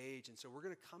and engage. And so we're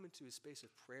going to come into a space of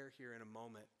prayer here in a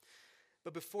moment.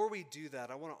 But before we do that,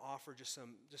 I want to offer just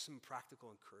some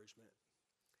practical encouragement.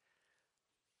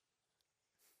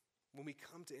 When we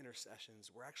come to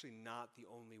intercessions, we're actually not the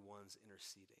only ones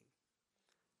interceding.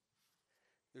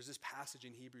 There's this passage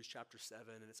in Hebrews chapter 7,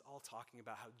 and it's all talking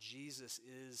about how Jesus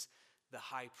is the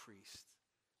high priest.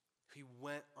 He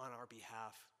went on our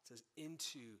behalf, it says,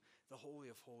 into the Holy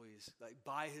of Holies, like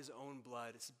by his own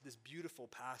blood. It's this beautiful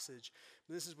passage.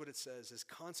 And this is what it says, is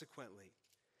consequently,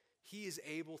 he is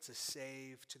able to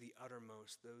save to the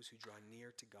uttermost those who draw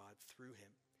near to God through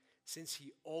him, since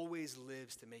he always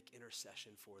lives to make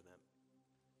intercession for them.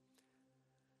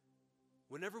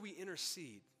 Whenever we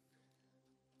intercede,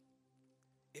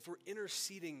 if we're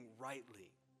interceding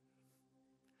rightly,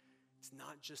 it's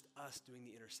not just us doing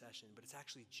the intercession, but it's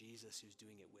actually Jesus who's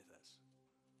doing it with us.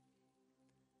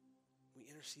 We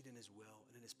intercede in his will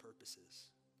and in his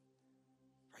purposes.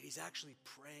 Right? He's actually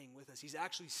praying with us. He's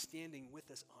actually standing with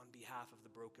us on behalf of the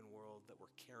broken world that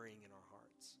we're carrying in our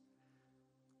hearts.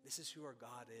 This is who our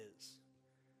God is.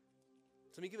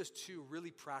 So let me give us two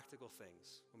really practical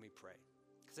things when we pray,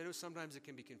 because I know sometimes it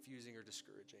can be confusing or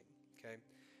discouraging, okay?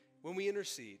 When we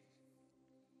intercede,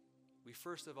 we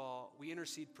first of all, we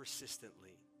intercede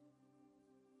persistently.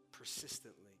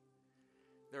 Persistently.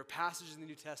 There are passages in the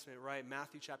New Testament, right?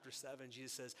 Matthew chapter 7,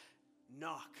 Jesus says,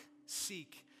 knock,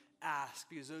 seek, ask,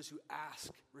 because those who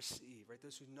ask receive, right?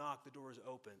 Those who knock, the door is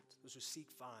opened. Those who seek,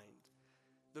 find.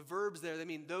 The verbs there, they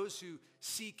mean those who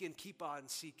seek and keep on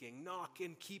seeking, knock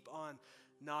and keep on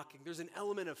knocking. There's an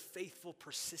element of faithful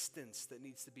persistence that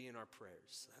needs to be in our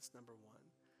prayers. That's number one.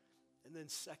 And then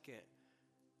second,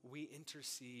 we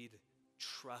intercede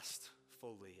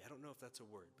trustfully. I don't know if that's a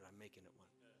word, but I'm making it one.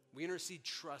 We intercede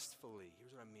trustfully.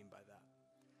 Here's what I mean by that.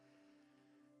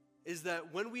 Is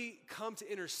that when we come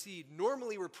to intercede,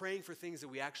 normally we're praying for things that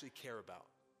we actually care about.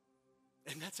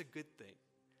 And that's a good thing.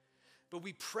 But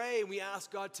we pray and we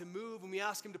ask God to move and we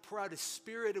ask him to pour out his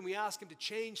Spirit and we ask him to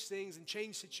change things and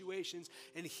change situations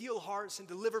and heal hearts and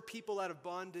deliver people out of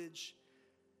bondage.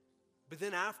 But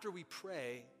then after we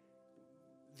pray,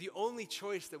 the only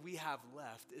choice that we have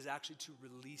left is actually to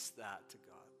release that to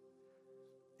God.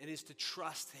 And is to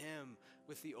trust him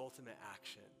with the ultimate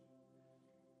action.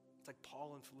 It's like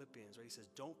Paul in Philippians, right? He says,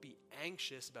 don't be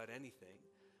anxious about anything,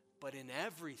 but in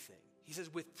everything. He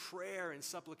says, with prayer and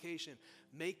supplication,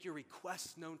 make your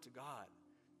requests known to God.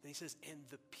 Then he says, and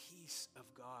the peace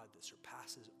of God that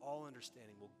surpasses all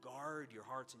understanding will guard your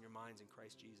hearts and your minds in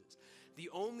Christ Jesus.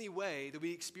 The only way that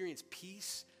we experience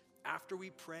peace after we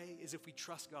pray is if we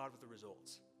trust God with the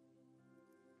results.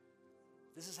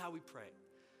 This is how we pray.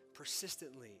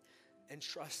 Persistently and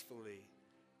trustfully.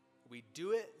 We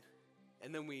do it,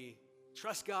 and then we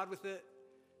trust God with it,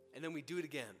 and then we do it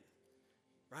again.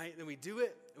 Right? Then we do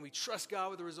it, and we trust God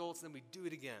with the results, and then we do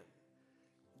it again.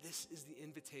 This is the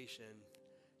invitation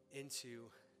into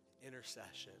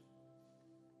intercession.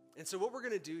 And so what we're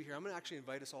going to do here, I'm going to actually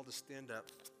invite us all to stand up,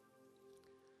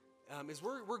 is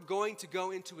we're going to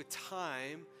go into a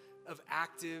time of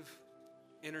active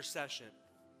intercession.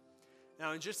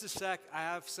 Now, in just a sec, I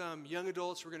have some young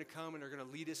adults who are going to come and are going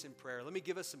to lead us in prayer. Let me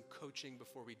give us some coaching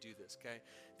before we do this, okay?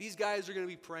 These guys are going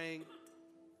to be praying.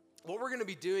 What we're going to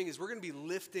be doing is we're going to be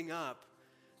lifting up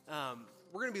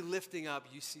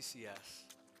UCCS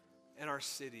and our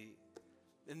city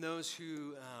and those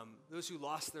who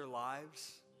lost their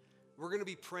lives. We're going to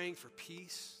be praying for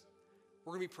peace.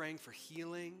 We're going to be praying for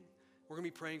healing. We're going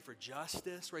to be praying for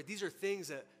justice, right? These are things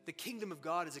that the kingdom of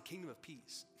God is a kingdom of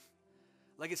peace.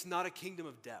 Like it's not a kingdom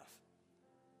of death.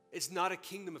 It's not a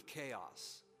kingdom of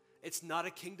chaos. It's not a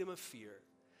kingdom of fear.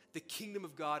 The kingdom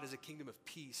of God is a kingdom of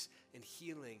peace and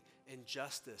healing and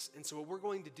justice. And so what we're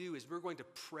going to do is we're going to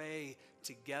pray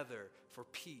together for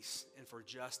peace and for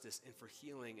justice and for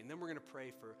healing. And then we're going to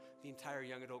pray for the entire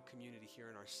young adult community here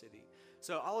in our city.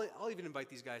 So I'll even invite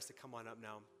these guys to come on up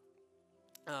now.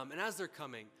 And as they're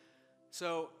coming,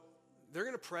 so they're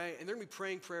going to pray, and they're going to be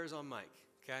praying prayers on mic,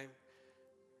 okay?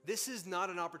 This is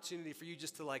not an opportunity for you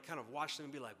just to like kind of watch them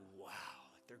and be like, wow,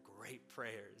 like they're great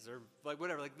prayers or like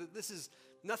whatever. Like this is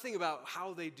nothing about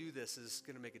how they do this is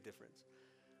going to make a difference.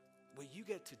 What you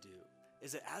get to do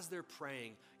is that as they're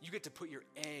praying, you get to put your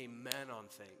amen on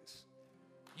things.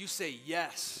 You say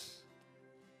yes,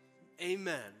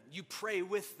 amen. You pray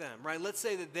with them, right? Let's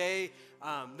say that they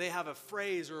have a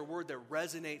phrase or a word that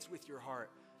resonates with your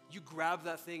heart. You grab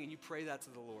that thing and you pray that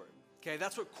to the Lord. Okay,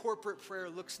 that's what corporate prayer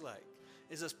looks like.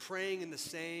 Is us praying in the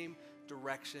same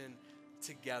direction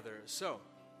together. So,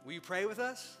 will you pray with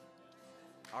us?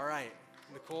 All right.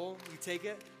 Nicole, you take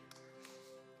it.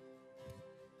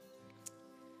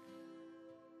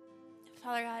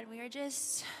 Father God, we are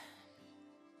just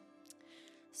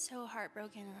so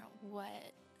heartbroken at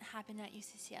what happened at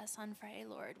UCCS on Friday,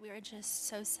 Lord. We are just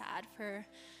so sad for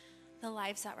the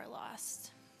lives that were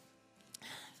lost.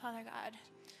 Father God,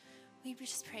 we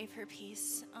just pray for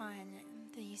peace on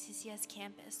the UCCS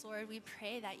campus. Lord, we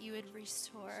pray that you would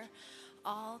restore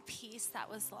all peace that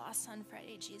was lost on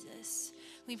Friday, Jesus.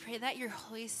 We pray that your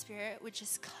Holy Spirit would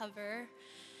just cover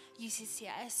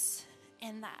UCCS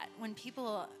and that when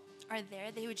people are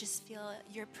there, they would just feel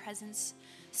your presence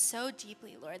so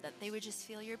deeply, Lord, that they would just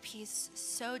feel your peace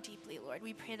so deeply, Lord.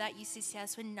 We pray that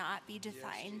UCCS would not be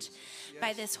defined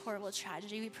by this horrible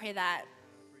tragedy. We pray that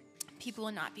people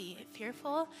will not be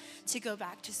fearful to go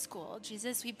back to school.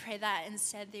 Jesus, we pray that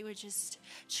instead they would just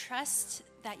trust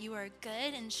that you are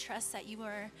good and trust that you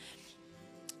are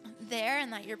there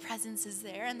and that your presence is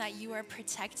there and that you are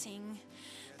protecting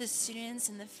the students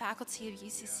and the faculty of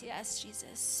UCCS,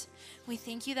 Jesus. We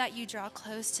thank you that you draw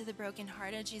close to the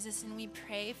brokenhearted, Jesus, and we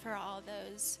pray for all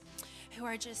those who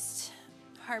are just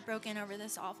heartbroken over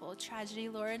this awful tragedy,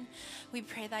 Lord. We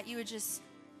pray that you would just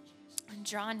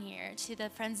draw near to the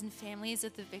friends and families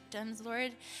of the victims,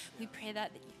 Lord. We pray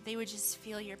that they would just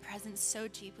feel your presence so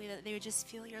deeply, that they would just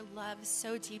feel your love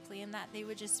so deeply, and that they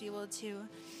would just be able to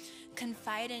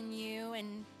confide in you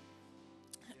and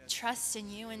trust in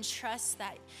you and trust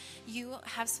that you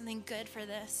have something good for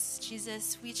this.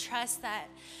 Jesus, we trust that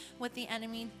what the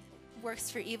enemy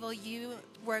works for evil, you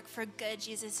work for good,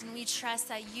 Jesus. And we trust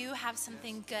that you have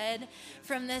something good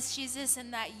from this, Jesus,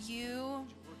 and that you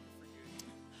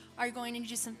are going to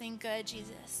do something good,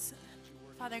 Jesus.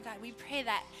 Father God, we pray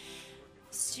that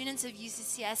students of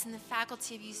UCCS and the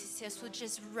faculty of UCCS would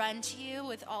just run to you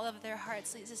with all of their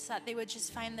hearts, Jesus, that they would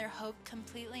just find their hope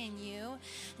completely in you,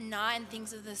 not in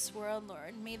things of this world,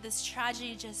 Lord. May this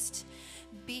tragedy just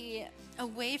be a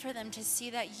way for them to see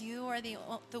that you are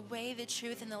the way, the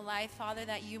truth, and the life, Father,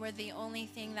 that you are the only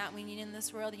thing that we need in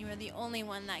this world. You are the only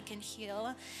one that can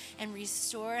heal and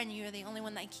restore, and you are the only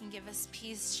one that can give us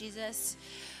peace, Jesus.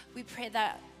 We pray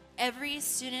that every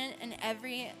student and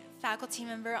every faculty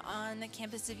member on the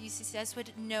campus of UCCS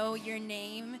would know your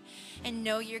name and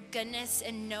know your goodness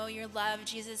and know your love,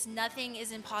 Jesus. Nothing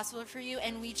is impossible for you,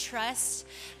 and we trust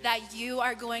that you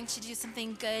are going to do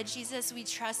something good, Jesus. We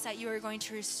trust that you are going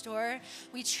to restore.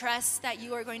 We trust that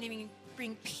you are going to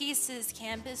bring peace to this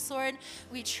campus, Lord.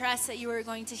 We trust that you are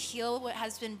going to heal what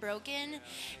has been broken.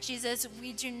 Jesus,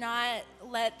 we do not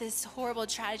let this horrible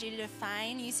tragedy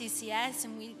define UCCS,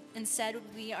 and instead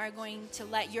we are going to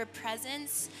let your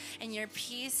presence and your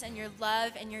peace and your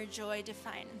love and your joy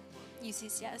define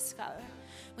UCCS, God.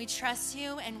 We trust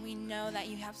you, and we know that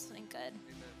you have something good.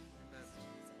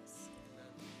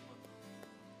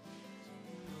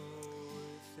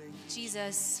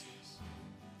 Jesus,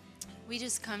 we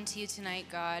just come to you tonight,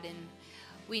 God, and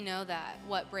we know that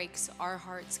what breaks our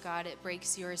hearts, God, it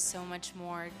breaks yours so much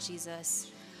more,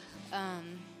 Jesus.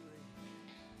 And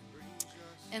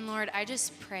Lord, I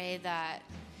just pray that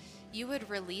you would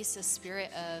release a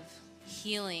spirit of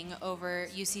healing over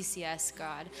UCCS,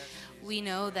 God. We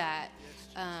know that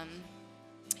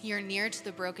you're near to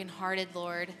the brokenhearted,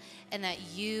 Lord, and that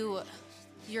you're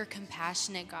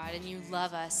compassionate, God, and you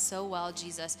love us so well,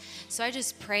 Jesus. So I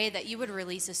just pray that you would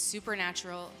release a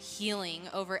supernatural healing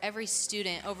over every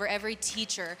student, over every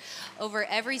teacher, over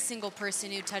every single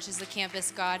person who touches the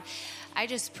campus, God. I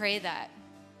just pray that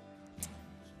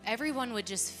everyone would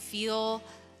just feel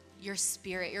your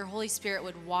spirit, your Holy Spirit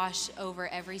would wash over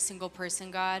every single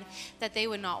person, God, that they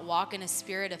would not walk in a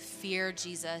spirit of fear,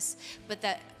 Jesus, but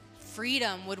that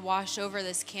freedom would wash over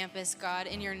this campus, God,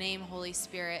 in your name, Holy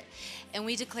Spirit. And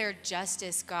we declare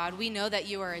justice, God. We know that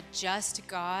you are a just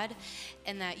God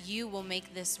and that you will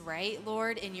make this right,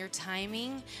 Lord, in your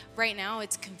timing. Right now,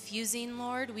 it's confusing,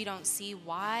 Lord. We don't see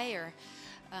why or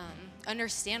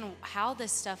understand how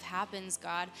this stuff happens,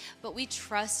 God. But we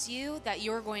trust you that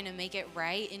you're going to make it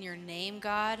right in your name,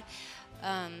 God.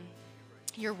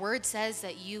 Your word says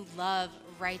that you love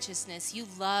righteousness. You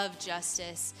love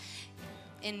justice.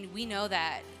 And we know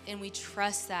that, and we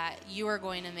trust that you are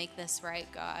going to make this right,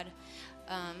 God.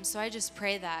 So I just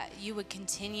pray that you would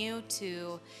continue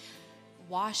to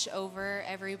wash over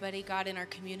everybody, God, in our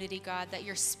community, God, that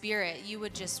your spirit, you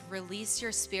would just release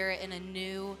your spirit in a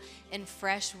new and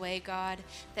fresh way, God,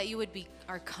 that you would be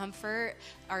our comfort,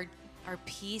 our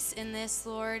peace in this,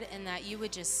 Lord, and that you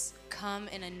would just come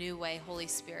in a new way, Holy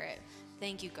Spirit.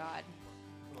 Thank you, God.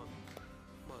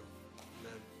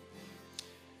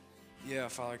 Yeah,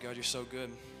 Father God, you're so good.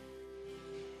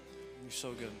 You're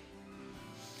so good.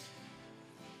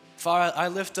 Father, I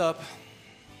lift up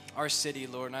our city,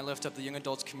 Lord, and I lift up the young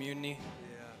adults community.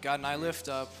 God, and I lift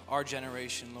up our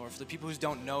generation, Lord, for the people who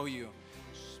don't know you.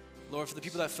 Lord, for the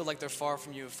people that feel like they're far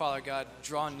from you, Father God,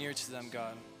 draw near to them,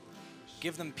 God.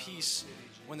 Give them peace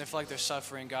when they feel like they're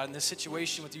suffering, God. In this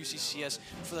situation with UCCS,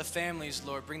 for the families,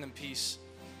 Lord, bring them peace.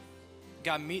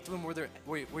 God, meet them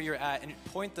where you're at and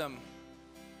point them.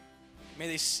 May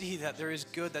they see that there is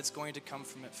good that's going to come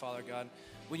from it, Father God.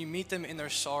 When you meet them in their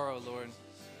sorrow, Lord.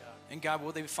 And God,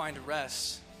 will they find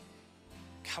rest?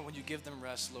 God, will you give them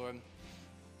rest, Lord?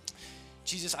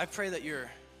 Jesus, I pray that your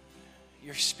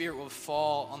spirit will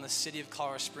fall on the city of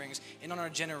Colorado Springs and on our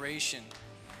generation.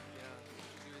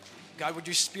 God, would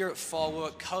your spirit fall? Will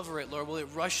it cover it, Lord? Will it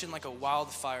rush in like a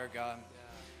wildfire, God?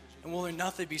 And will there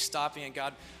nothing be stopping it,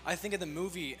 God? I think of the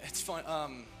movie, it's fun,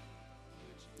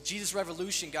 Jesus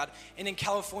Revolution, God, and in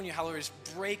California, how there's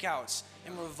breakouts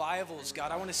and revivals,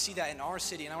 God. I want to see that in our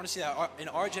city, and I want to see that in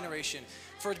our generation,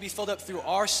 for it to be filled up through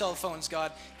our cell phones,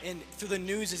 God, and through the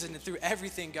news and through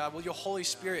everything, God. Will your Holy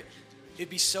Spirit, it'd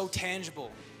be so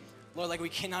tangible, Lord, like we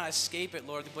cannot escape it,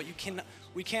 Lord, but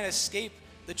we can't escape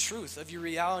the truth of your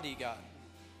reality, God.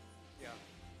 Yeah.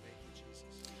 Thank you, Jesus.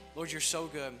 Lord, you're so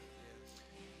good.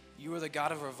 You are the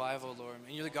God of revival, Lord,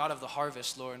 and you're the God of the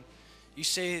harvest, Lord. You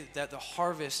say that the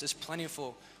harvest is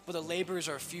plentiful, but the laborers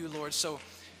are few, Lord. So,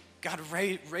 God,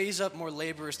 raise up more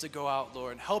laborers to go out,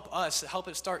 Lord. Help us, help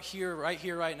it start here,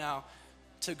 right now,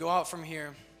 to go out from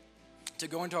here, to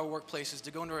go into our workplaces,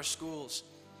 to go into our schools,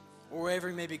 or wherever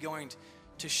we may be going,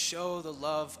 to show the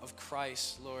love of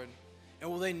Christ, Lord. And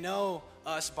will they know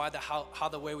us by how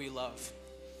the way we love,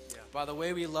 by the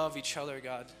way we love each other,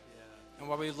 God, and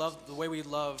why we love the way we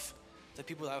love the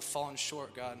people that have fallen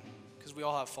short, God, because we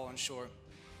all have fallen short.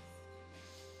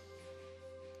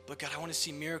 But God, I want to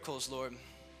see miracles, Lord.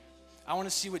 I want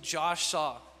to see what Josh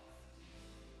saw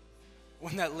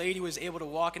when that lady was able to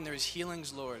walk and there was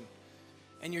healings, Lord,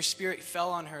 and your Spirit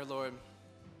fell on her, Lord.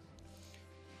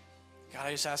 God,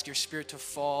 I just ask your Spirit to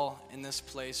fall in this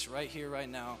place right here, right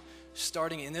now,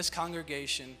 starting in this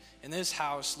congregation, in this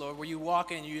house, Lord, where you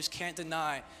walk in, you just can't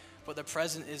deny, but the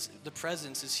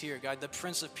presence is here, God. The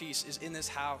Prince of Peace is in this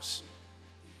house.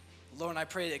 Lord, and I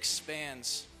pray it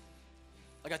expands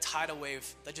like a tidal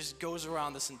wave that just goes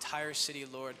around this entire city,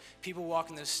 Lord. People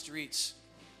walking the streets.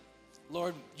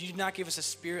 Lord, you did not give us a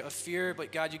spirit of fear,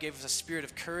 but God, you gave us a spirit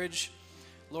of courage,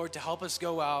 Lord, to help us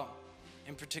go out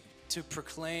and to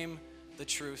proclaim the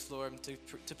truth, Lord,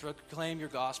 to proclaim your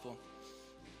gospel.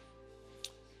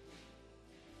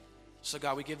 So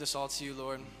God, we give this all to you,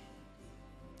 Lord.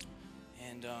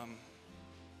 And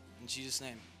in Jesus'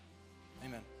 name,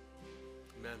 amen.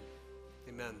 Amen.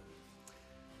 Amen.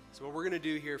 So what we're going to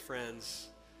do here, friends,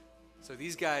 so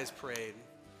these guys prayed.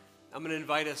 I'm going to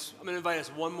invite us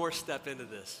one more step into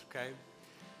this, okay?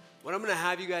 What I'm going to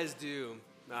have you guys do,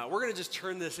 we're going to just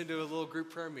turn this into a little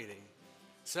group prayer meeting.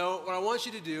 So what I want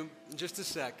you to do in just a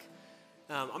sec,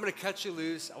 I'm going to cut you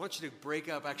loose. I want you to break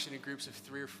up actually in groups of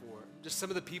 3 or 4, just some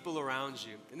of the people around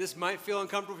you. And this might feel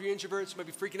uncomfortable for you introverts. You might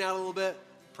be freaking out a little bit.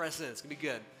 Press in. It's going to be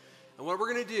good. And what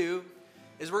we're going to do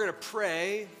is we're going to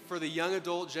pray for the young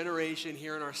adult generation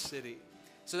here in our city.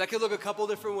 So that could look a couple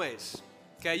different ways.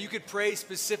 Okay, you could pray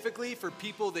specifically for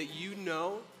people that you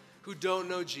know who don't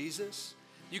know Jesus.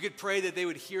 You could pray that they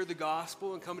would hear the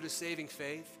gospel and come to saving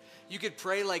faith. You could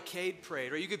pray like Cade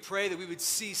prayed, right? You could pray that we would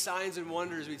see signs and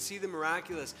wonders. We'd see the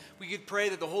miraculous. We could pray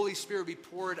that the Holy Spirit would be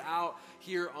poured out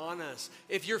here on us.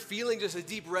 If you're feeling just a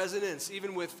deep resonance,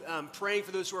 even with praying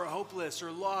for those who are hopeless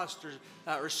or lost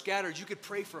or scattered, you could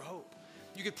pray for hope.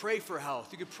 You could pray for health.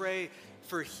 You could pray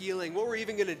for healing. What we're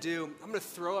even going to do, I'm going to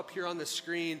throw up here on the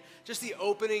screen just the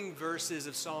opening verses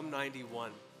of Psalm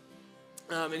 91.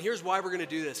 And here's why we're going to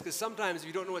do this, because sometimes if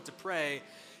you don't know what to pray,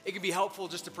 it can be helpful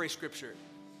just to pray scripture.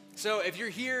 So if you're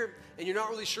here and you're not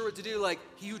really sure what to do, like,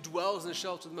 he who dwells in the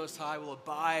shelter of the Most High will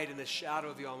abide in the shadow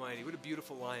of the Almighty. What a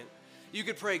beautiful line. You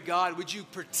could pray, God, would you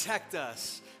protect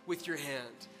us with your hand?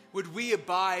 Would we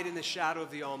abide in the shadow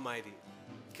of the Almighty?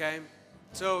 Okay?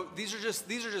 So these are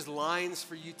just lines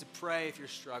for you to pray if you're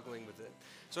struggling with it.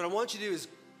 So what I want you to do is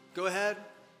go ahead,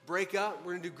 break up.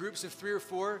 We're going to do groups of 3 or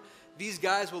 4. These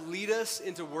guys will lead us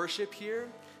into worship here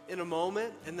in a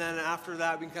moment, and then after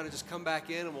that we can kind of just come back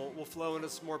in and we'll flow into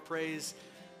some more praise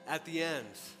at the end.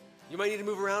 You might need to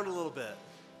move around a little bit.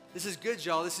 This is good,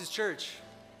 y'all. This is church.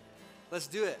 Let's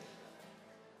do it.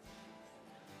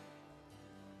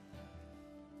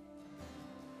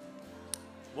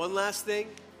 One last thing.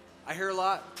 I hear a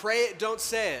lot, pray it, don't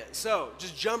say it. So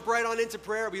just jump right on into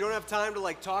prayer. We don't have time to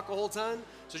like talk a whole ton.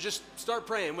 So just start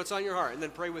praying what's on your heart and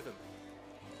then pray with him.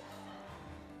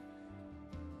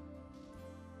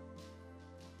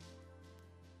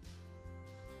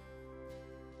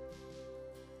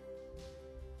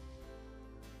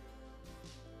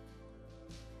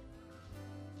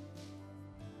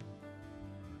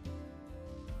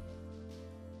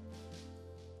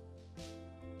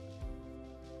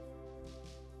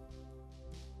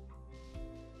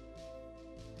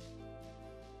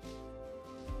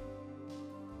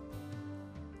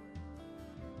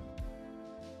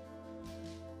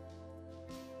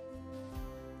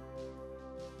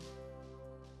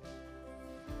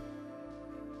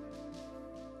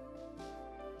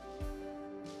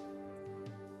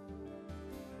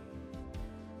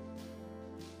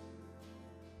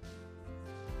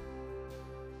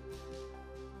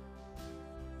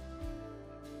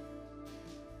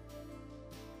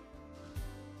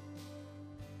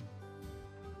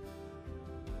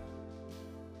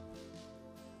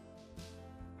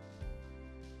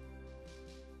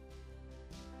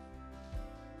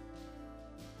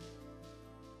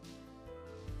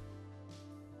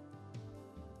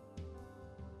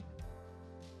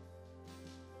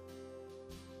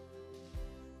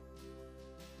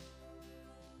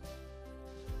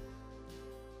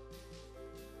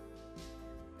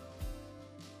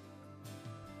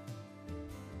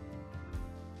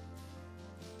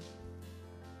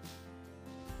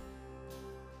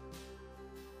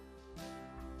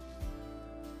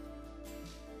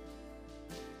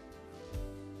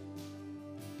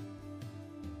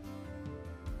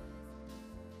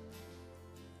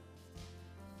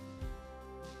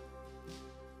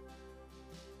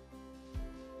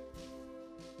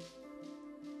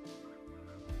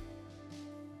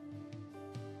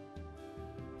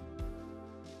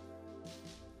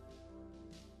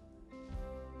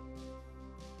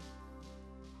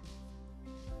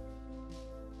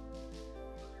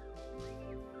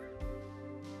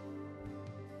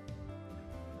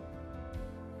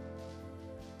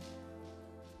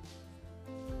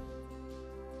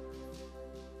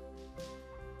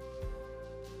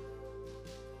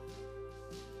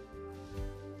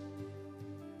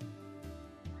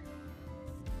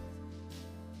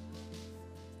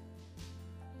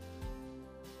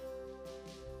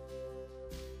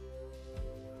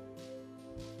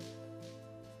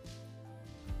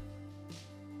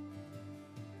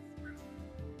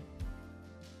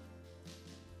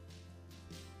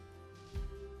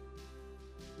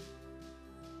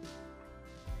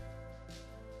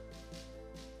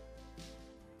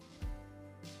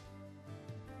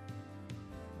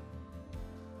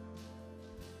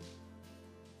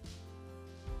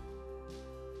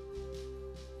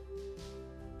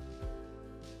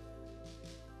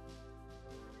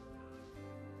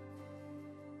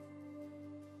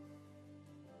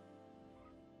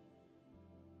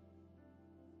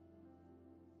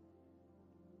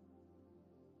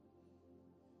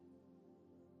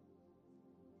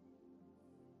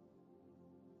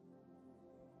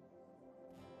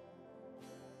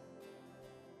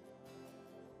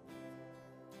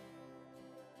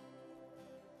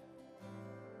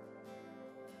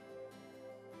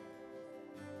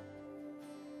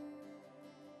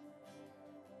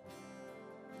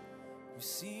 We've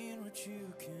seen what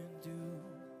you can do,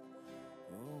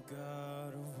 oh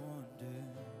God of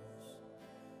wonders.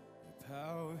 Your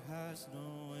power has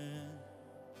no end.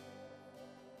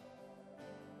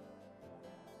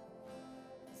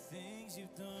 The things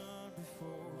you've done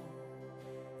before,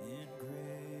 in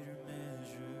greater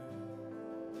measure,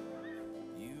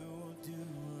 you will do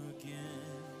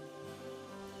again.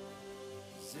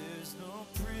 'Cause there's no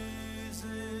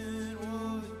prison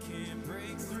wall that can't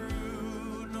break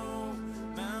through, no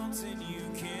mountain you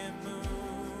can't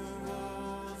move.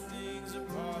 All things are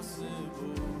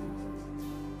possible.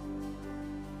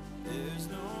 There's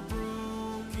no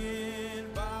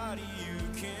broken body you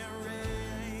can't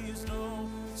raise, no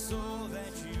soul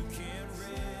that you can't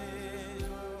raise.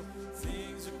 All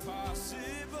things are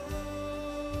possible.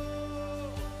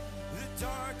 The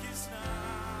darkest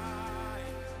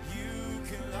night, you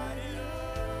can light it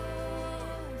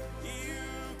up. You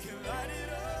can light it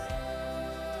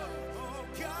up. Oh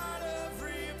God of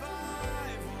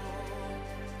revival,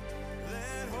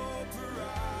 let hope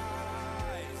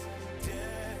arise.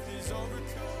 Death is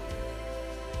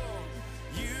overcome.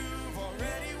 You've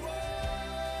already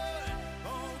won.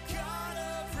 Oh God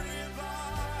of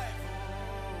revival.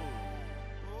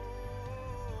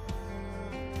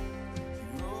 You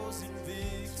rose in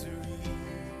victory,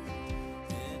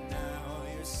 and now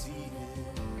you're seated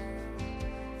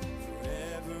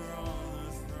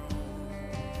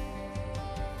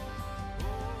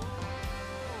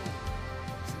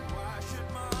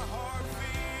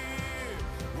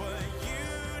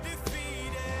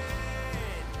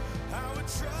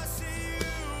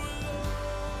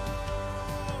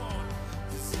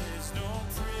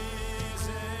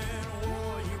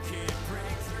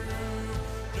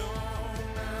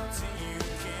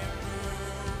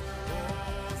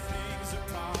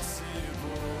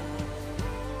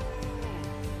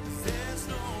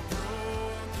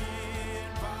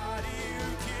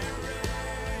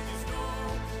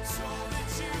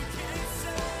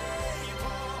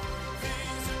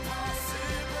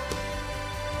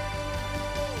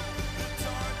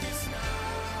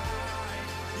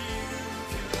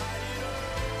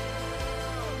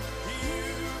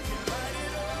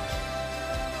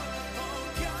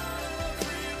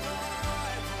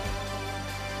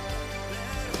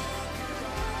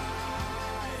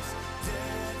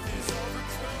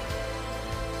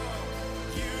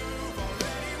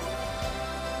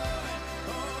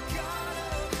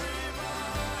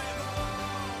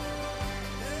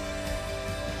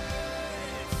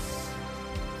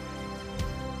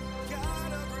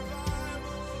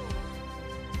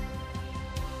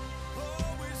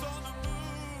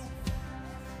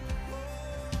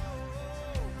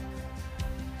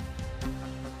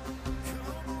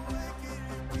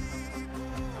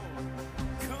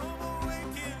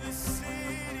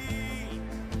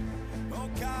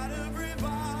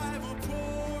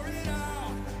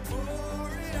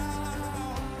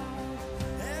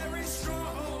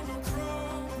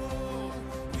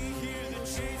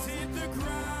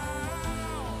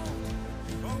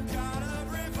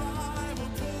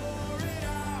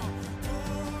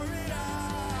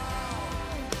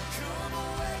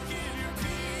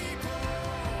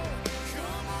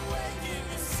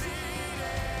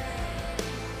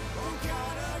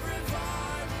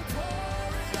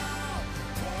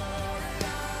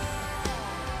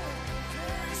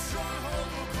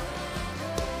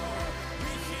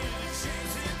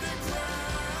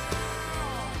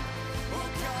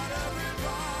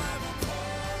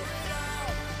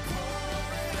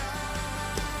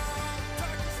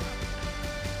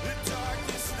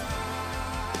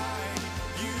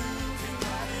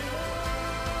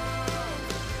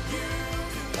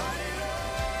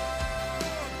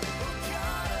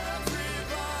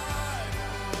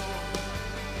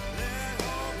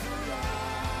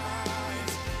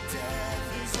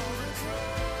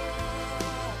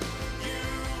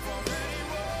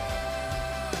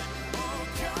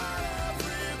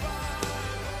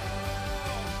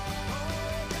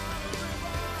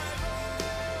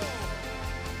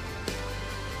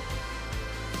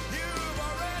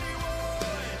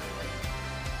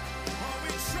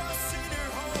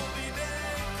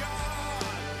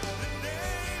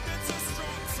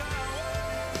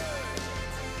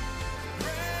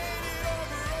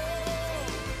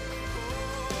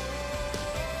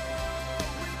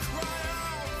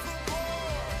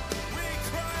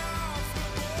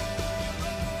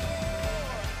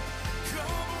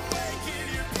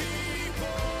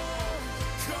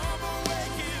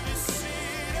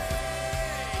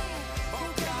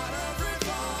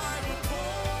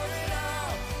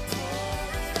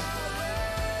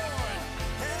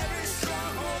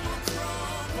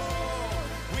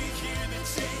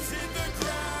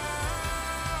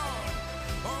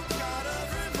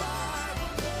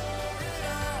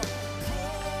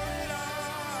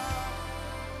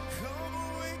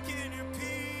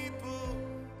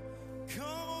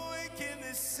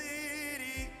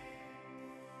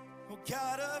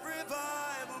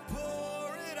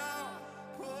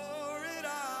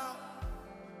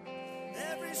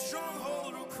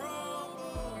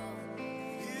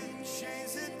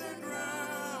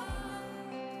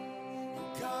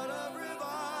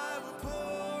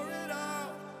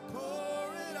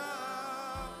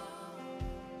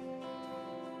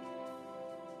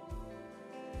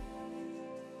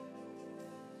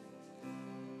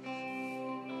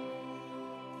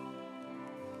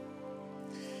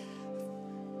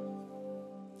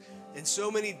and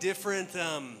so many different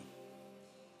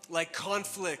like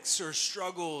conflicts or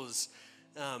struggles,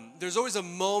 there's always a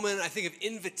moment, I think, of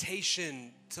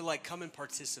invitation to like come and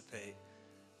participate.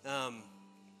 What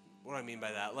do I mean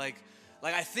by that? Like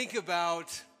I think about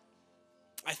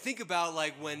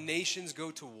like when nations go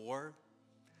to war.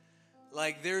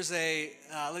 Like there's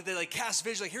like they like cast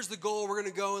vision, like here's the goal, we're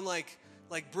gonna go and like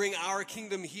bring our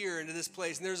kingdom here into this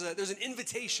place. And there's an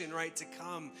invitation, right, to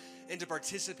come and to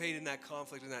participate in that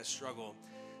conflict and that struggle.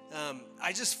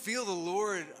 I just feel the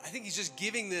Lord, I think he's just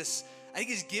giving us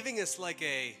like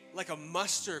a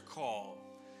muster call,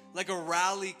 like a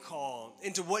rally call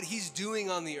into what he's doing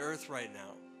on the earth right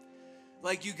now.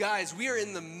 Like, you guys, we are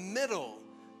in the middle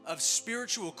of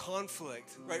spiritual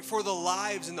conflict, right, for the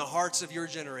lives and the hearts of your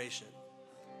generation.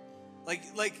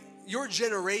 Like your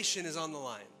generation is on the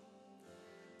line.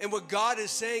 And what God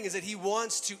is saying is that he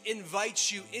wants to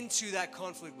invite you into that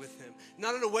conflict with him.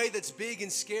 Not in a way that's big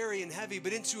and scary and heavy,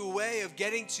 but into a way of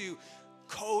getting to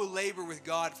co-labor with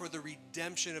God for the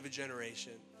redemption of a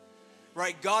generation.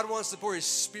 Right? God wants to pour his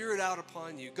Spirit out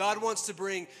upon you. God wants to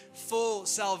bring full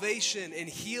salvation and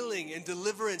healing and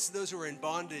deliverance to those who are in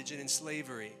bondage and in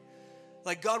slavery.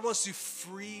 Like, God wants to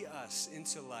free us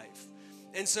into life.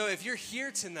 And so if you're here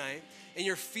tonight and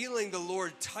you're feeling the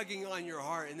Lord tugging on your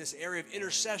heart in this area of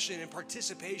intercession and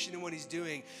participation in what he's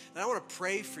doing, then I want to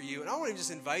pray for you. And I want to just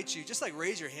invite you, just like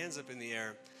raise your hands up in the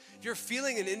air. If you're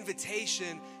feeling an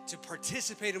invitation to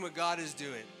participate in what God is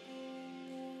doing,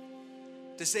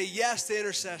 to say yes to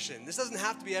intercession. This doesn't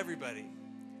have to be everybody.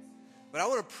 But I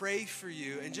want to pray for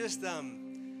you and just,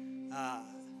 I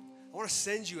want to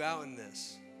send you out in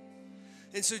this.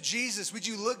 And so, Jesus, would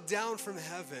you look down from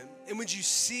heaven and would you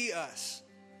see us?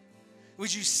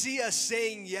 Would you see us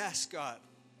saying yes, God?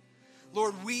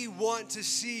 Lord, we want to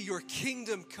see your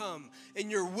kingdom come and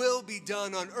your will be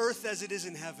done on earth as it is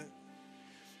in heaven.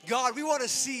 God, we want to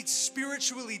see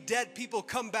spiritually dead people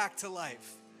come back to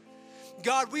life.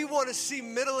 God, we want to see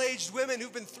middle-aged women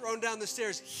who've been thrown down the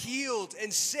stairs healed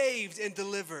and saved and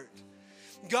delivered.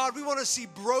 God, we want to see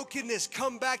brokenness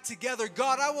come back together.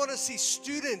 God, I want to see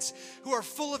students who are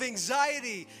full of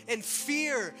anxiety and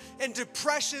fear and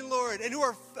depression, Lord, and who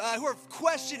are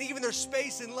questioning even their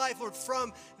space in life, Lord,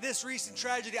 from this recent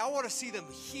tragedy. I want to see them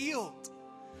healed.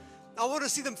 I want to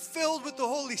see them filled with the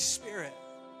Holy Spirit,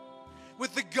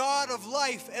 with the God of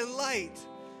life and light.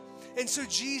 And so,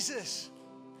 Jesus,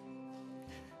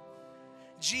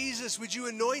 would you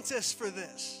anoint us for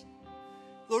this?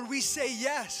 Lord, we say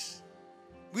yes.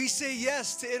 We say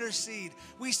yes to intercede.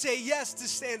 We say yes to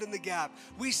stand in the gap.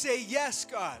 We say yes,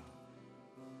 God,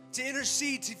 to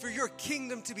intercede for your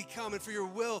kingdom to become and for your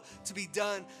will to be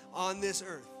done on this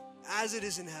earth as it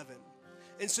is in heaven.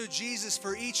 And so, Jesus,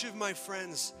 for each of my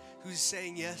friends who's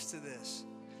saying yes to this,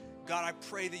 God, I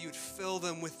pray that you'd fill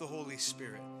them with the Holy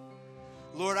Spirit.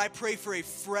 Lord, I pray for a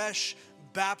fresh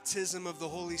baptism of the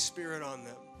Holy Spirit on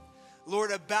them.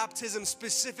 Lord, a baptism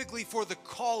specifically for the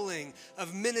calling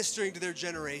of ministering to their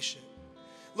generation.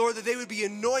 Lord, that they would be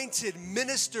anointed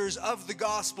ministers of the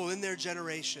gospel in their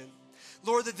generation.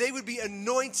 Lord, that they would be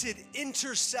anointed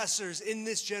intercessors in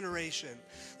this generation.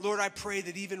 Lord, I pray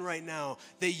that even right now,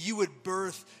 that you would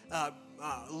birth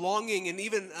longing and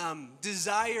even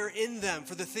desire in them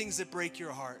for the things that break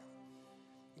your heart.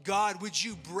 God, would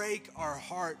you break our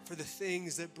heart for the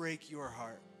things that break your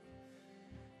heart?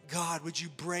 God, would you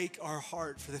break our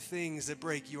heart for the things that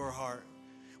break your heart?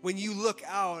 When you look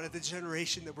out at the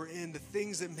generation that we're in, the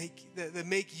things that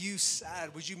make you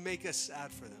sad, would you make us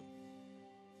sad for them?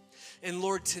 And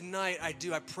Lord, tonight I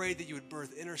pray that you would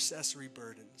birth intercessory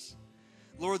burdens.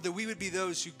 Lord, that we would be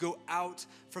those who go out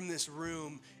from this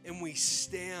room and we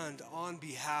stand on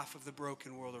behalf of the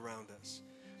broken world around us.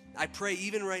 I pray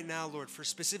even right now, Lord, for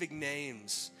specific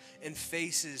names and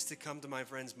faces to come to my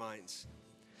friends' minds.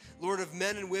 Lord, of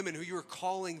men and women who you are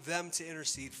calling them to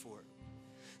intercede for.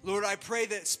 Lord, I pray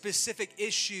that specific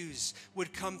issues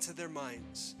would come to their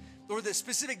minds. Lord, that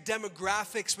specific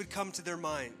demographics would come to their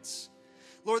minds.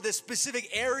 Lord, that specific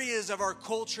areas of our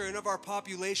culture and of our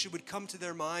population would come to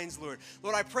their minds, Lord.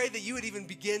 Lord, I pray that you would even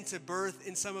begin to birth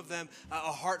in some of them a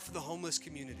heart for the homeless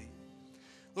community.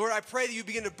 Lord, I pray that you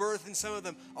begin to birth in some of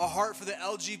them a heart for the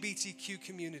LGBTQ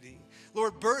community.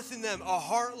 Lord, birth in them a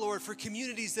heart, Lord, for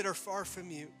communities that are far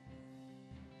from you.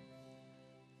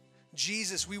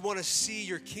 Jesus, we want to see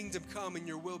your kingdom come and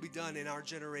your will be done in our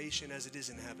generation as it is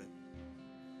in heaven.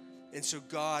 And so,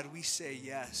 God, we say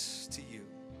yes to you.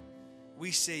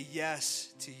 We say yes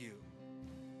to you.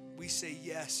 We say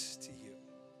yes to you.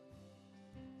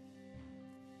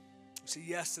 We say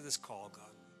yes to this call, God.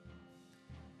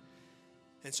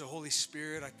 And so, Holy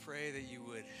Spirit, I pray that you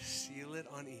would seal it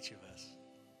on each of us.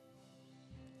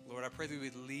 Lord, I pray that we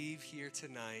would leave here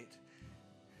tonight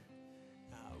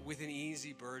with an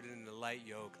easy burden and a light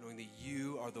yoke, knowing that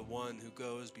you are the one who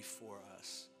goes before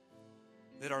us,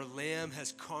 that our Lamb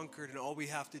has conquered and all we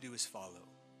have to do is follow.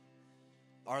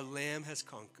 Our Lamb has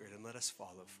conquered, and let us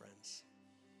follow, friends.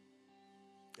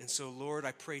 And so, Lord,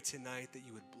 I pray tonight that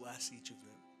you would bless each of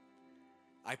them.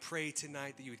 I pray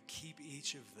tonight that you would keep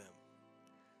each of them.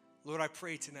 Lord, I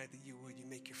pray tonight that you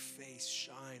make your face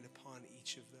shine upon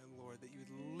each of them, Lord, that you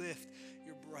would lift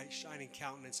your bright, shining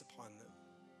countenance upon them.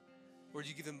 Lord,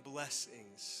 you give them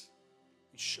blessings.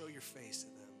 You show your face to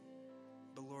them.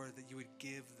 But Lord, that you would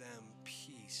give them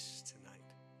peace tonight.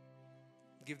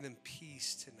 Give them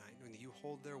peace tonight, knowing that you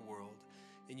hold their world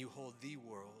and you hold the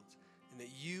world, and that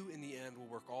you, in the end, will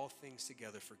work all things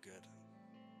together for good.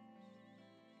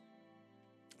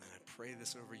 And I pray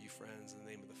this over you, friends, in the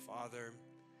name of the Father,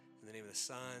 in the name of the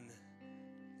Son,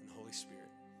 and the Holy Spirit.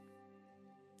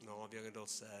 And all of young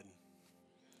adults said,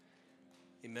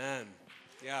 amen.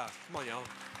 Yeah, come on, y'all.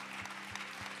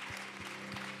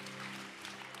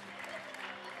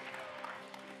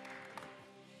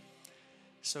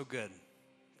 So good.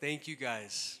 Thank you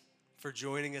guys for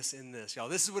joining us in this. Y'all,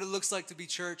 this is what it looks like to be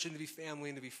church and to be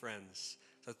family and to be friends.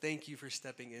 So thank you for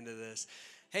stepping into this.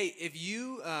 Hey, if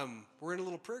you were in a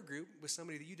little prayer group with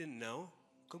somebody that you didn't know,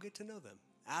 go get to know them.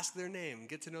 Ask their name.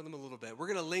 Get to know them a little bit. We're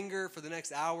going to linger for the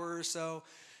next hour or so.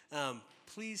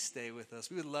 Please stay with us.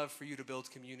 We would love for you to build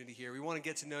community here. We want to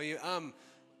get to know you.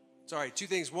 Two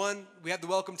things. One, we have the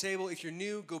welcome table. If you're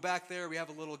new, go back there. We have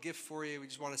a little gift for you. We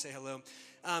just want to say hello.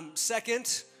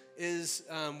 Second is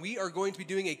we are going to be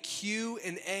doing a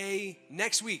Q&A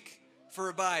next week for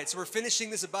Abide. So we're finishing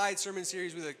this Abide sermon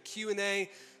series with a Q&A.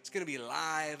 It's going to be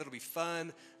live. It'll be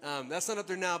fun. That's not up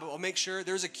there now, but I'll make sure.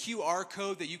 There's a QR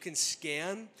code that you can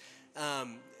scan,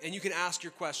 and you can ask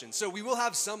your questions. So we will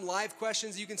have some live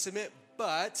questions you can submit,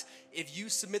 but if you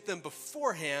submit them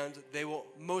beforehand, they will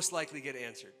most likely get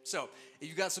answered. So if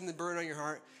you've got something burning on your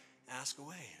heart, ask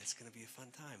away. It's going to be a fun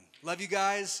time. Love you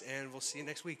guys, and we'll see you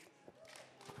next week.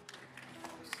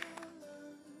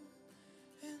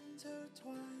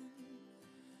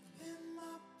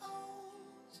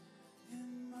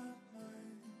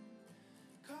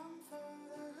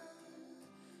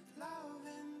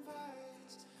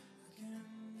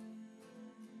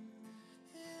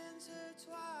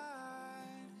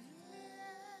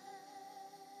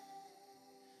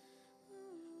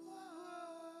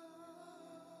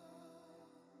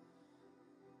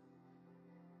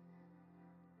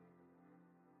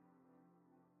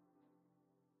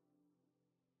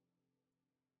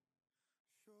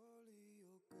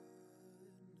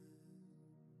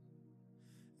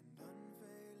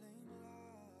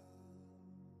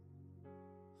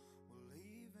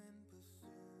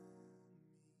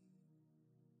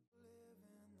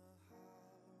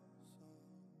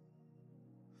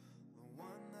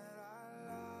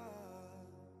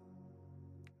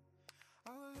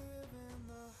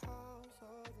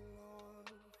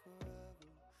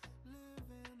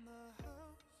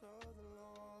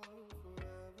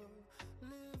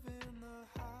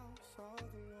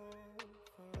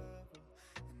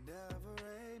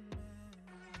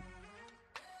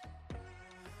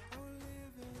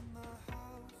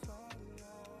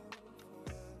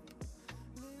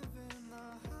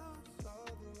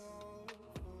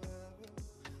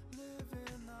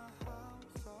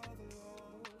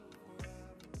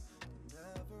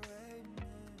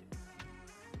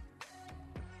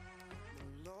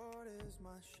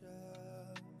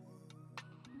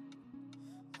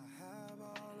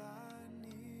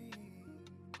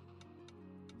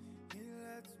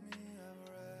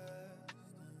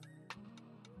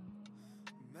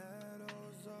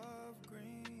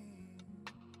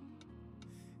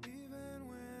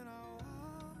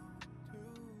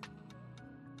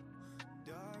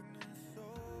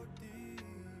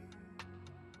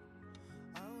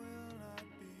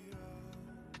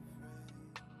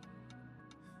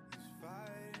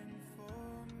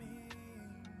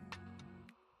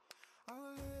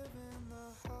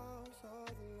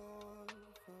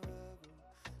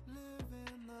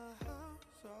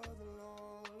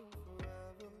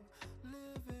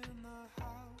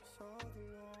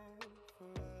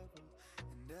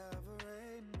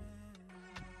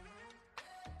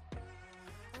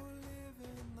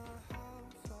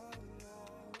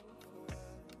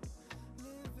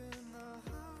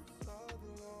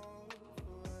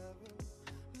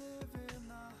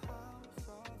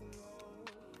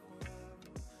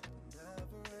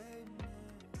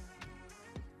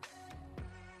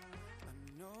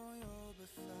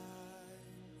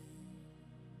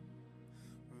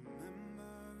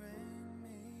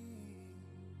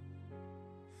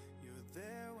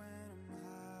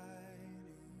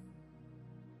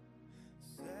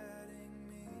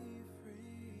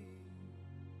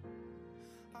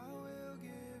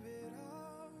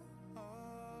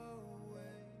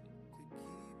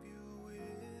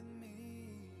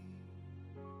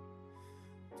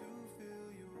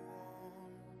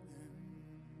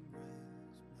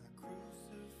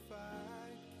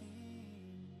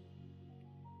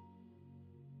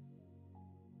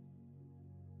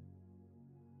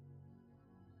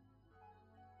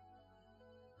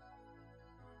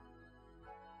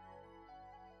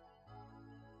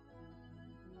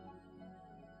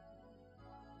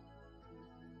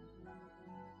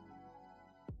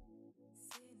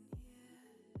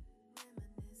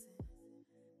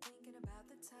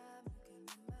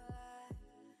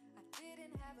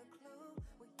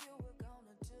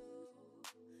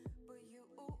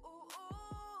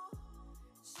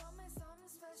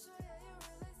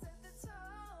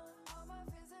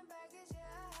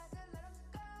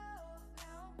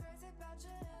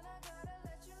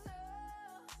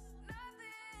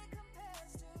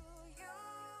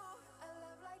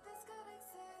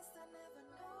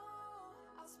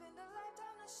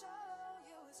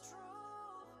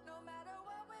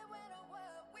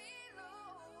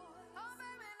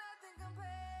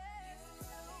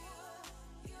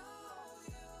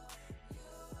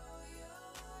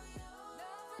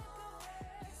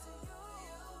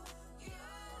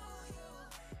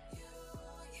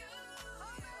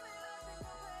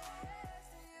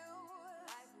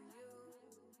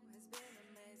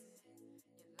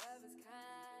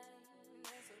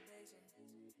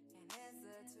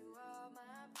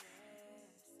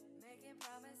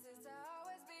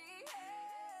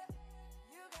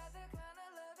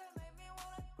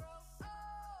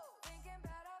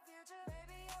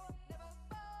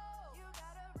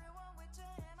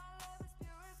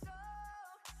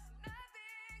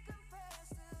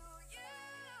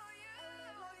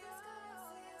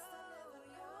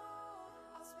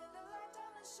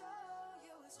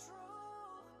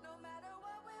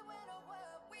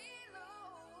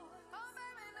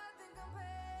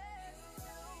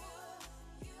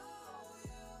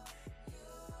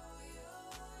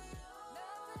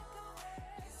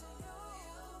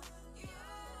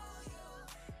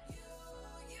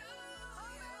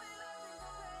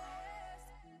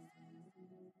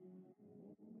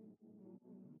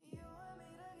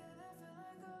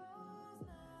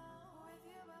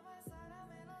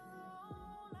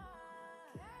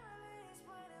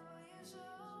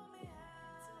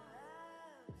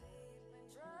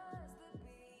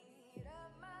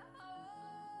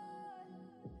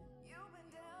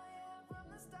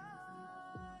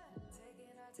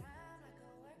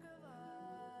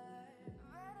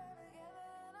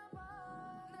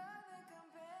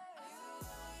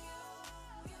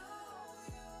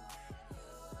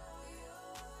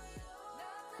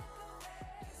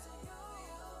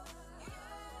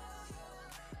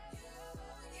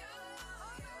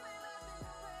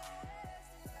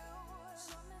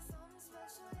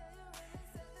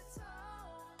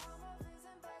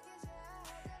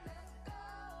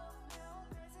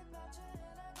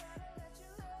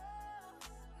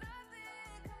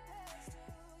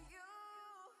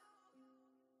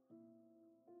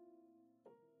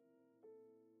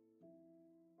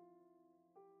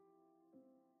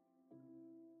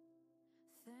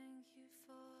 Thank you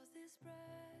for this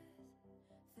breath.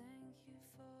 Thank you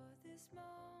for this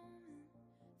moment.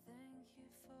 Thank you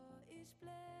for each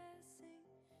blessing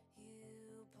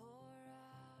you pour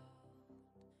out.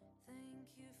 Thank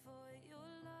you for your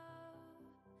love.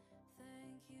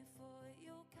 Thank you for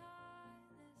your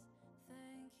kindness.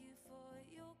 Thank you for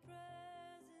your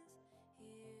presence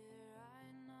here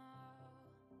right now.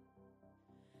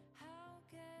 How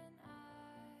can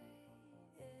I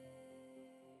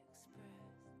express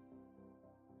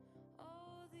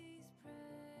all these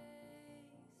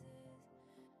praises?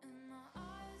 And my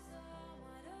eyes are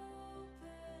wide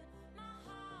open, my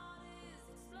heart is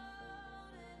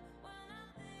exploding when I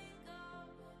think of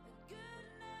the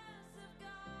goodness of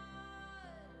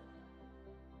God.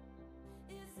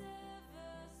 It's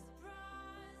ever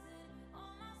surprising,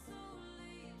 all my soul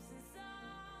leaps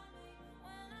inside me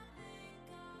when I think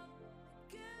of the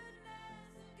goodness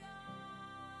of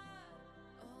God.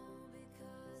 All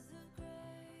because of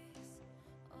grace,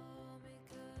 all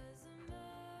because of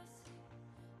mercy,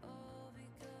 all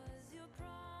because your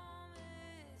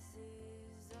promises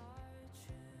are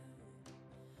true.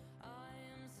 I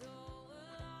am so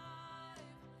alive,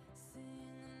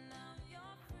 singing of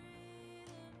your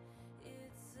freedom.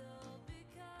 It's all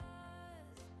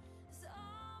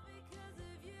because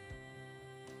of you.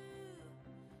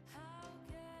 How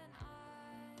can I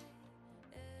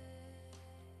express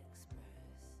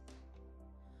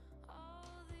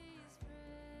all these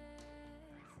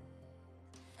praises?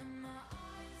 And my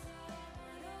eyes are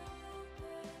wide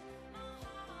open, my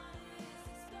heart is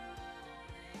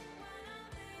exploding when I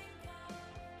think of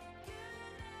the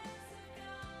goodness of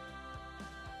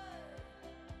God.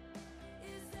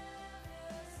 Is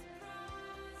ever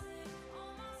surprising,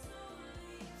 all my soul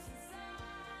leaps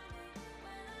inside me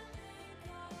when I think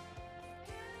of the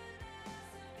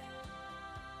goodness of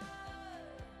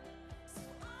God. So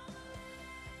I'll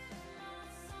lift my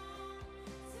song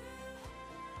to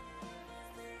heaven's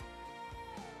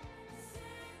throne,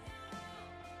 sing out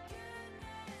the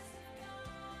goodness of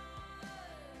God,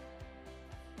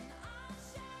 and I'll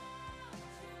shout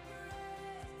your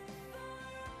praise for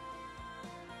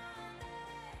all my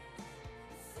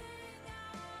days, sing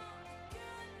out the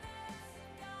goodness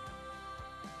of God.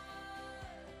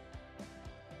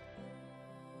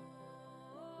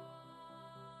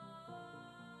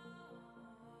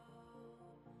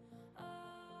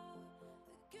 Oh,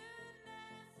 the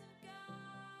goodness of God.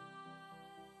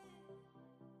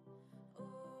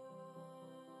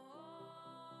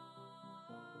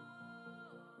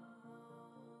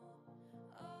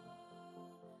 Oh,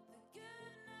 the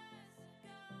goodness of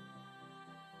God.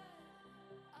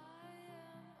 I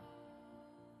am overcome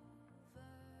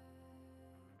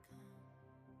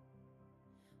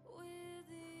with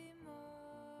emotion.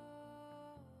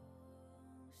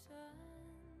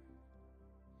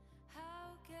 How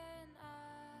can I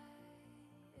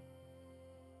express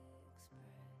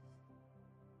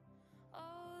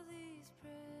all these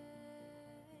praises?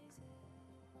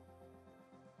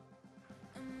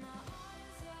 And my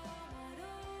eyes are wide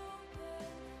open,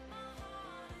 my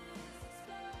heart is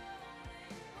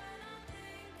exploding when I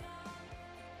think of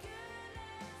the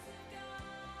goodness of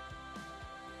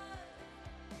God.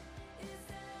 Is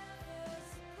ever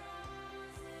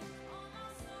surprising, all my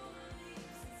soul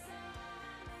leaps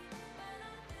inside me when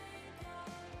I think of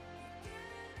the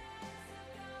goodness of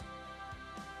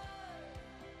God.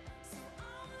 So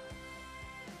I'll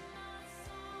lift my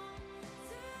song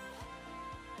to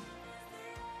heaven's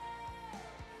throne,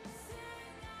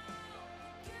 sing out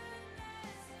the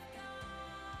goodness of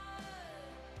God,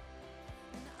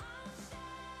 and I'll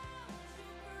shout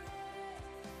your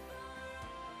praise for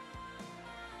all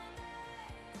my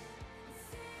days,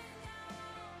 sing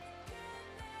out the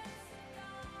goodness of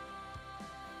God.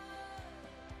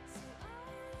 So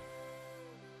I'll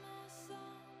lift my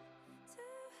song to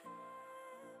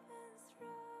heaven's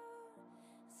throne,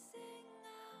 sing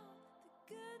out the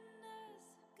goodness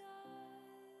of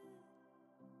God,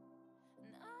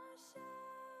 and I'll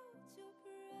shout your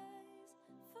praise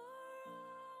for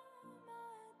all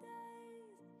my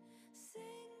days,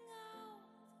 sing out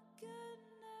the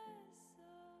goodness of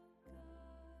God.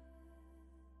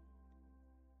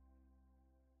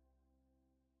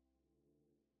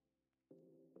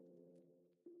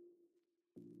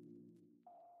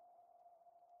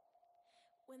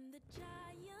 When the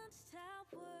giants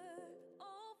tower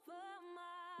over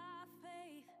my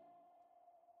faith,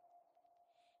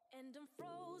 and I'm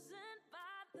frozen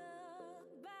by the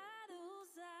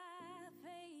battles I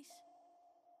face,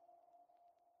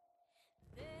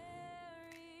 there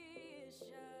is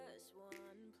just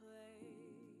one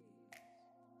place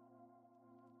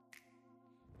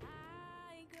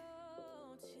I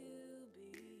go to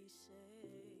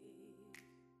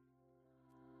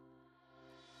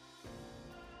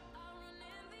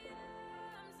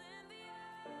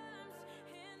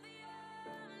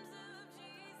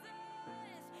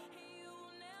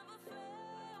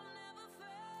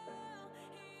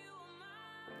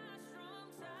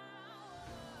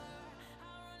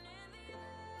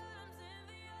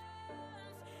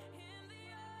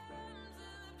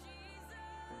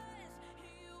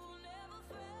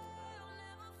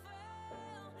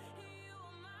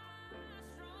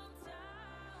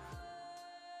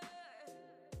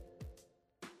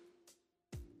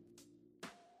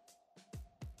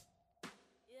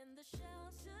In the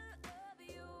shelter of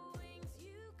your wings,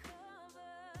 you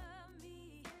cover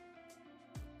me.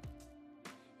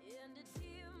 And it's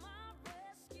here my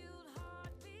rescued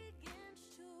heart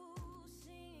begins to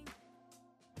sing.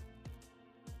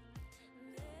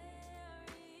 There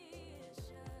is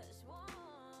just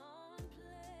one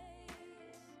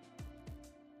place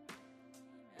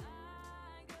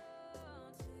I go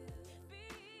to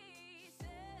be safe.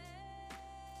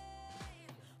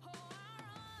 Oh,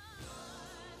 I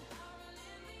run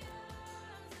in the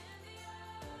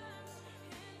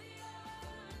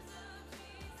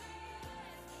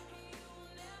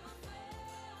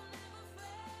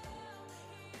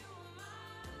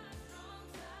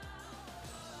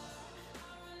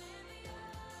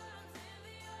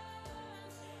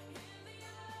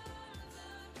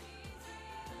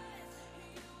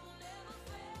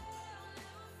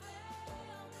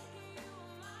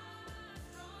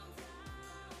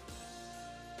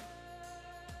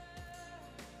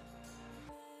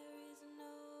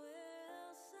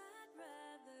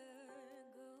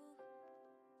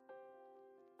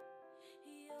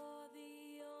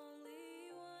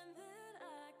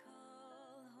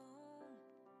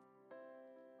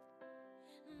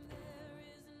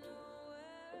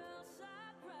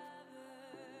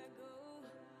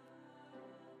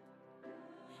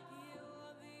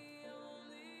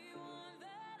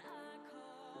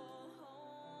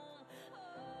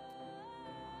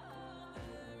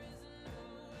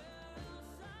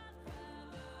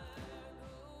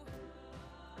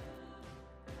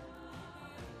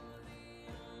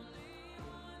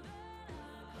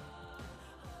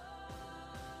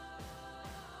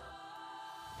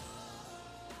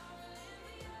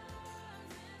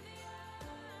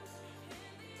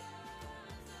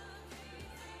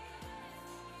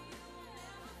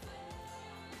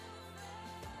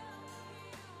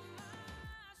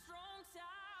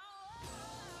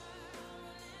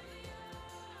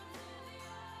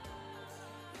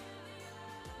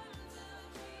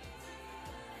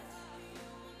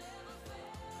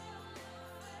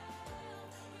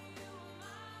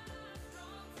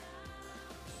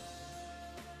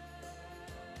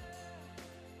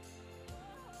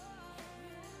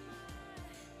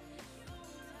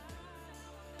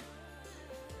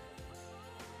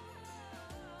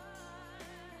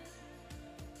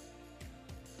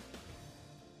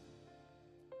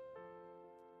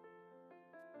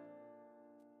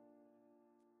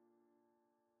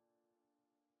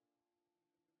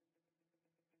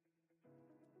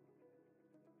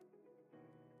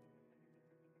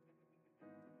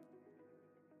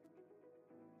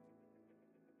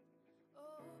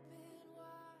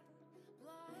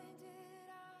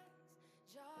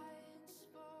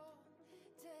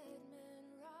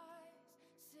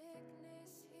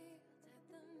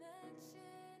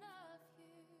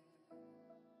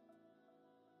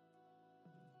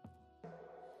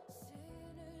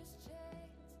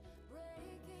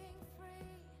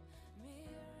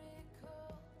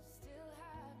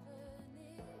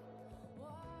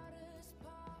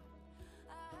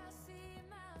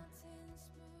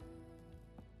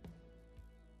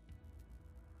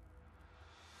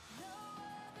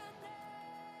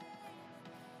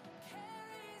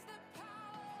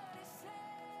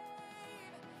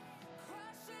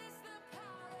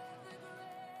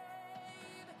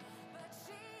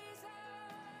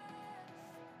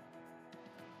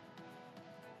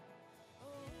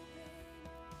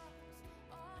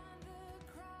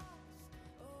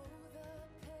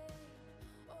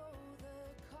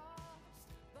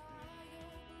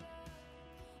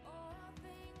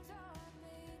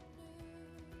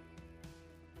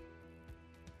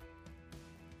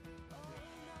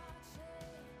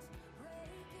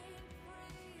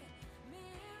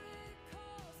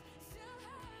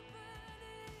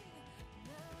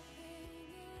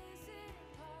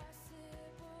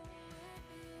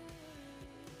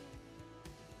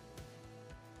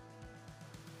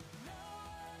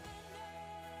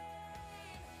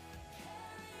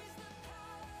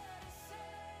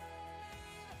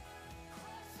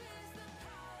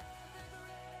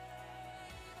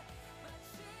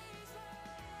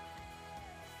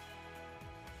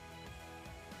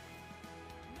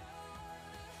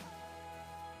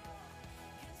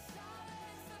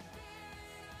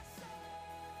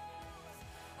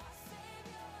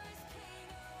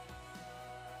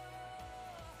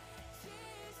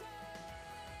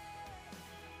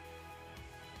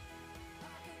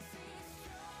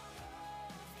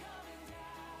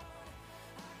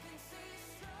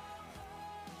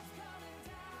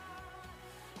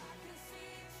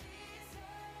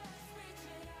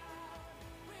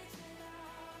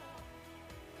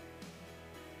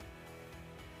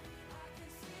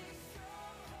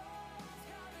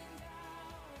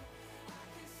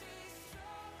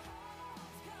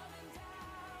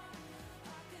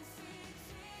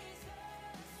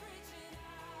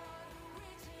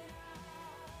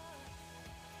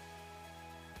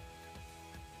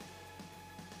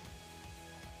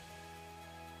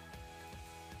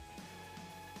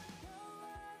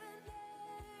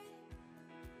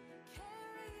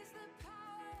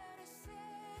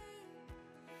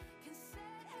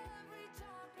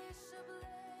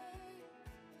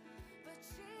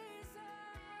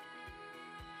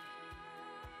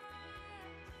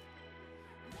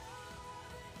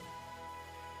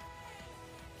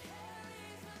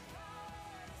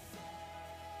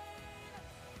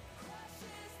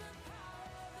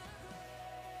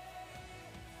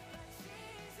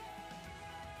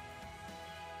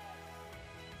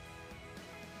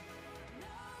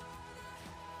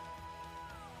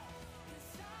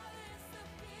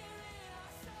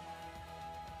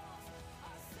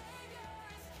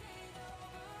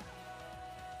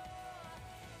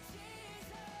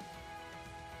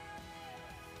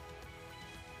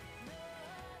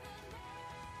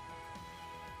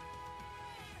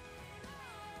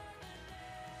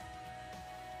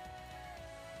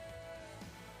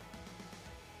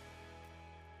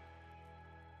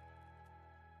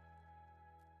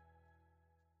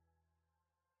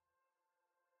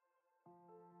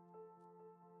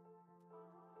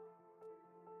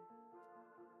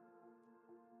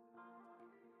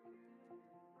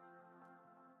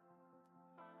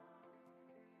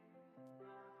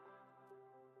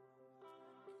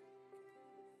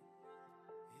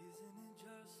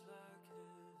just like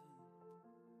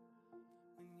heaven.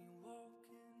 When you walk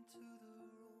into the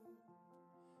room,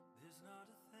 there's not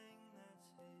a thing that's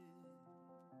hidden.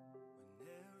 When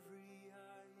every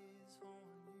eye is on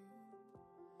you,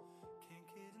 can't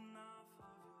get enough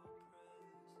of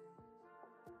your presence.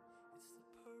 It's the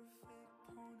perfect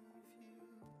point of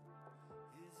view.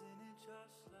 Isn't it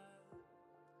just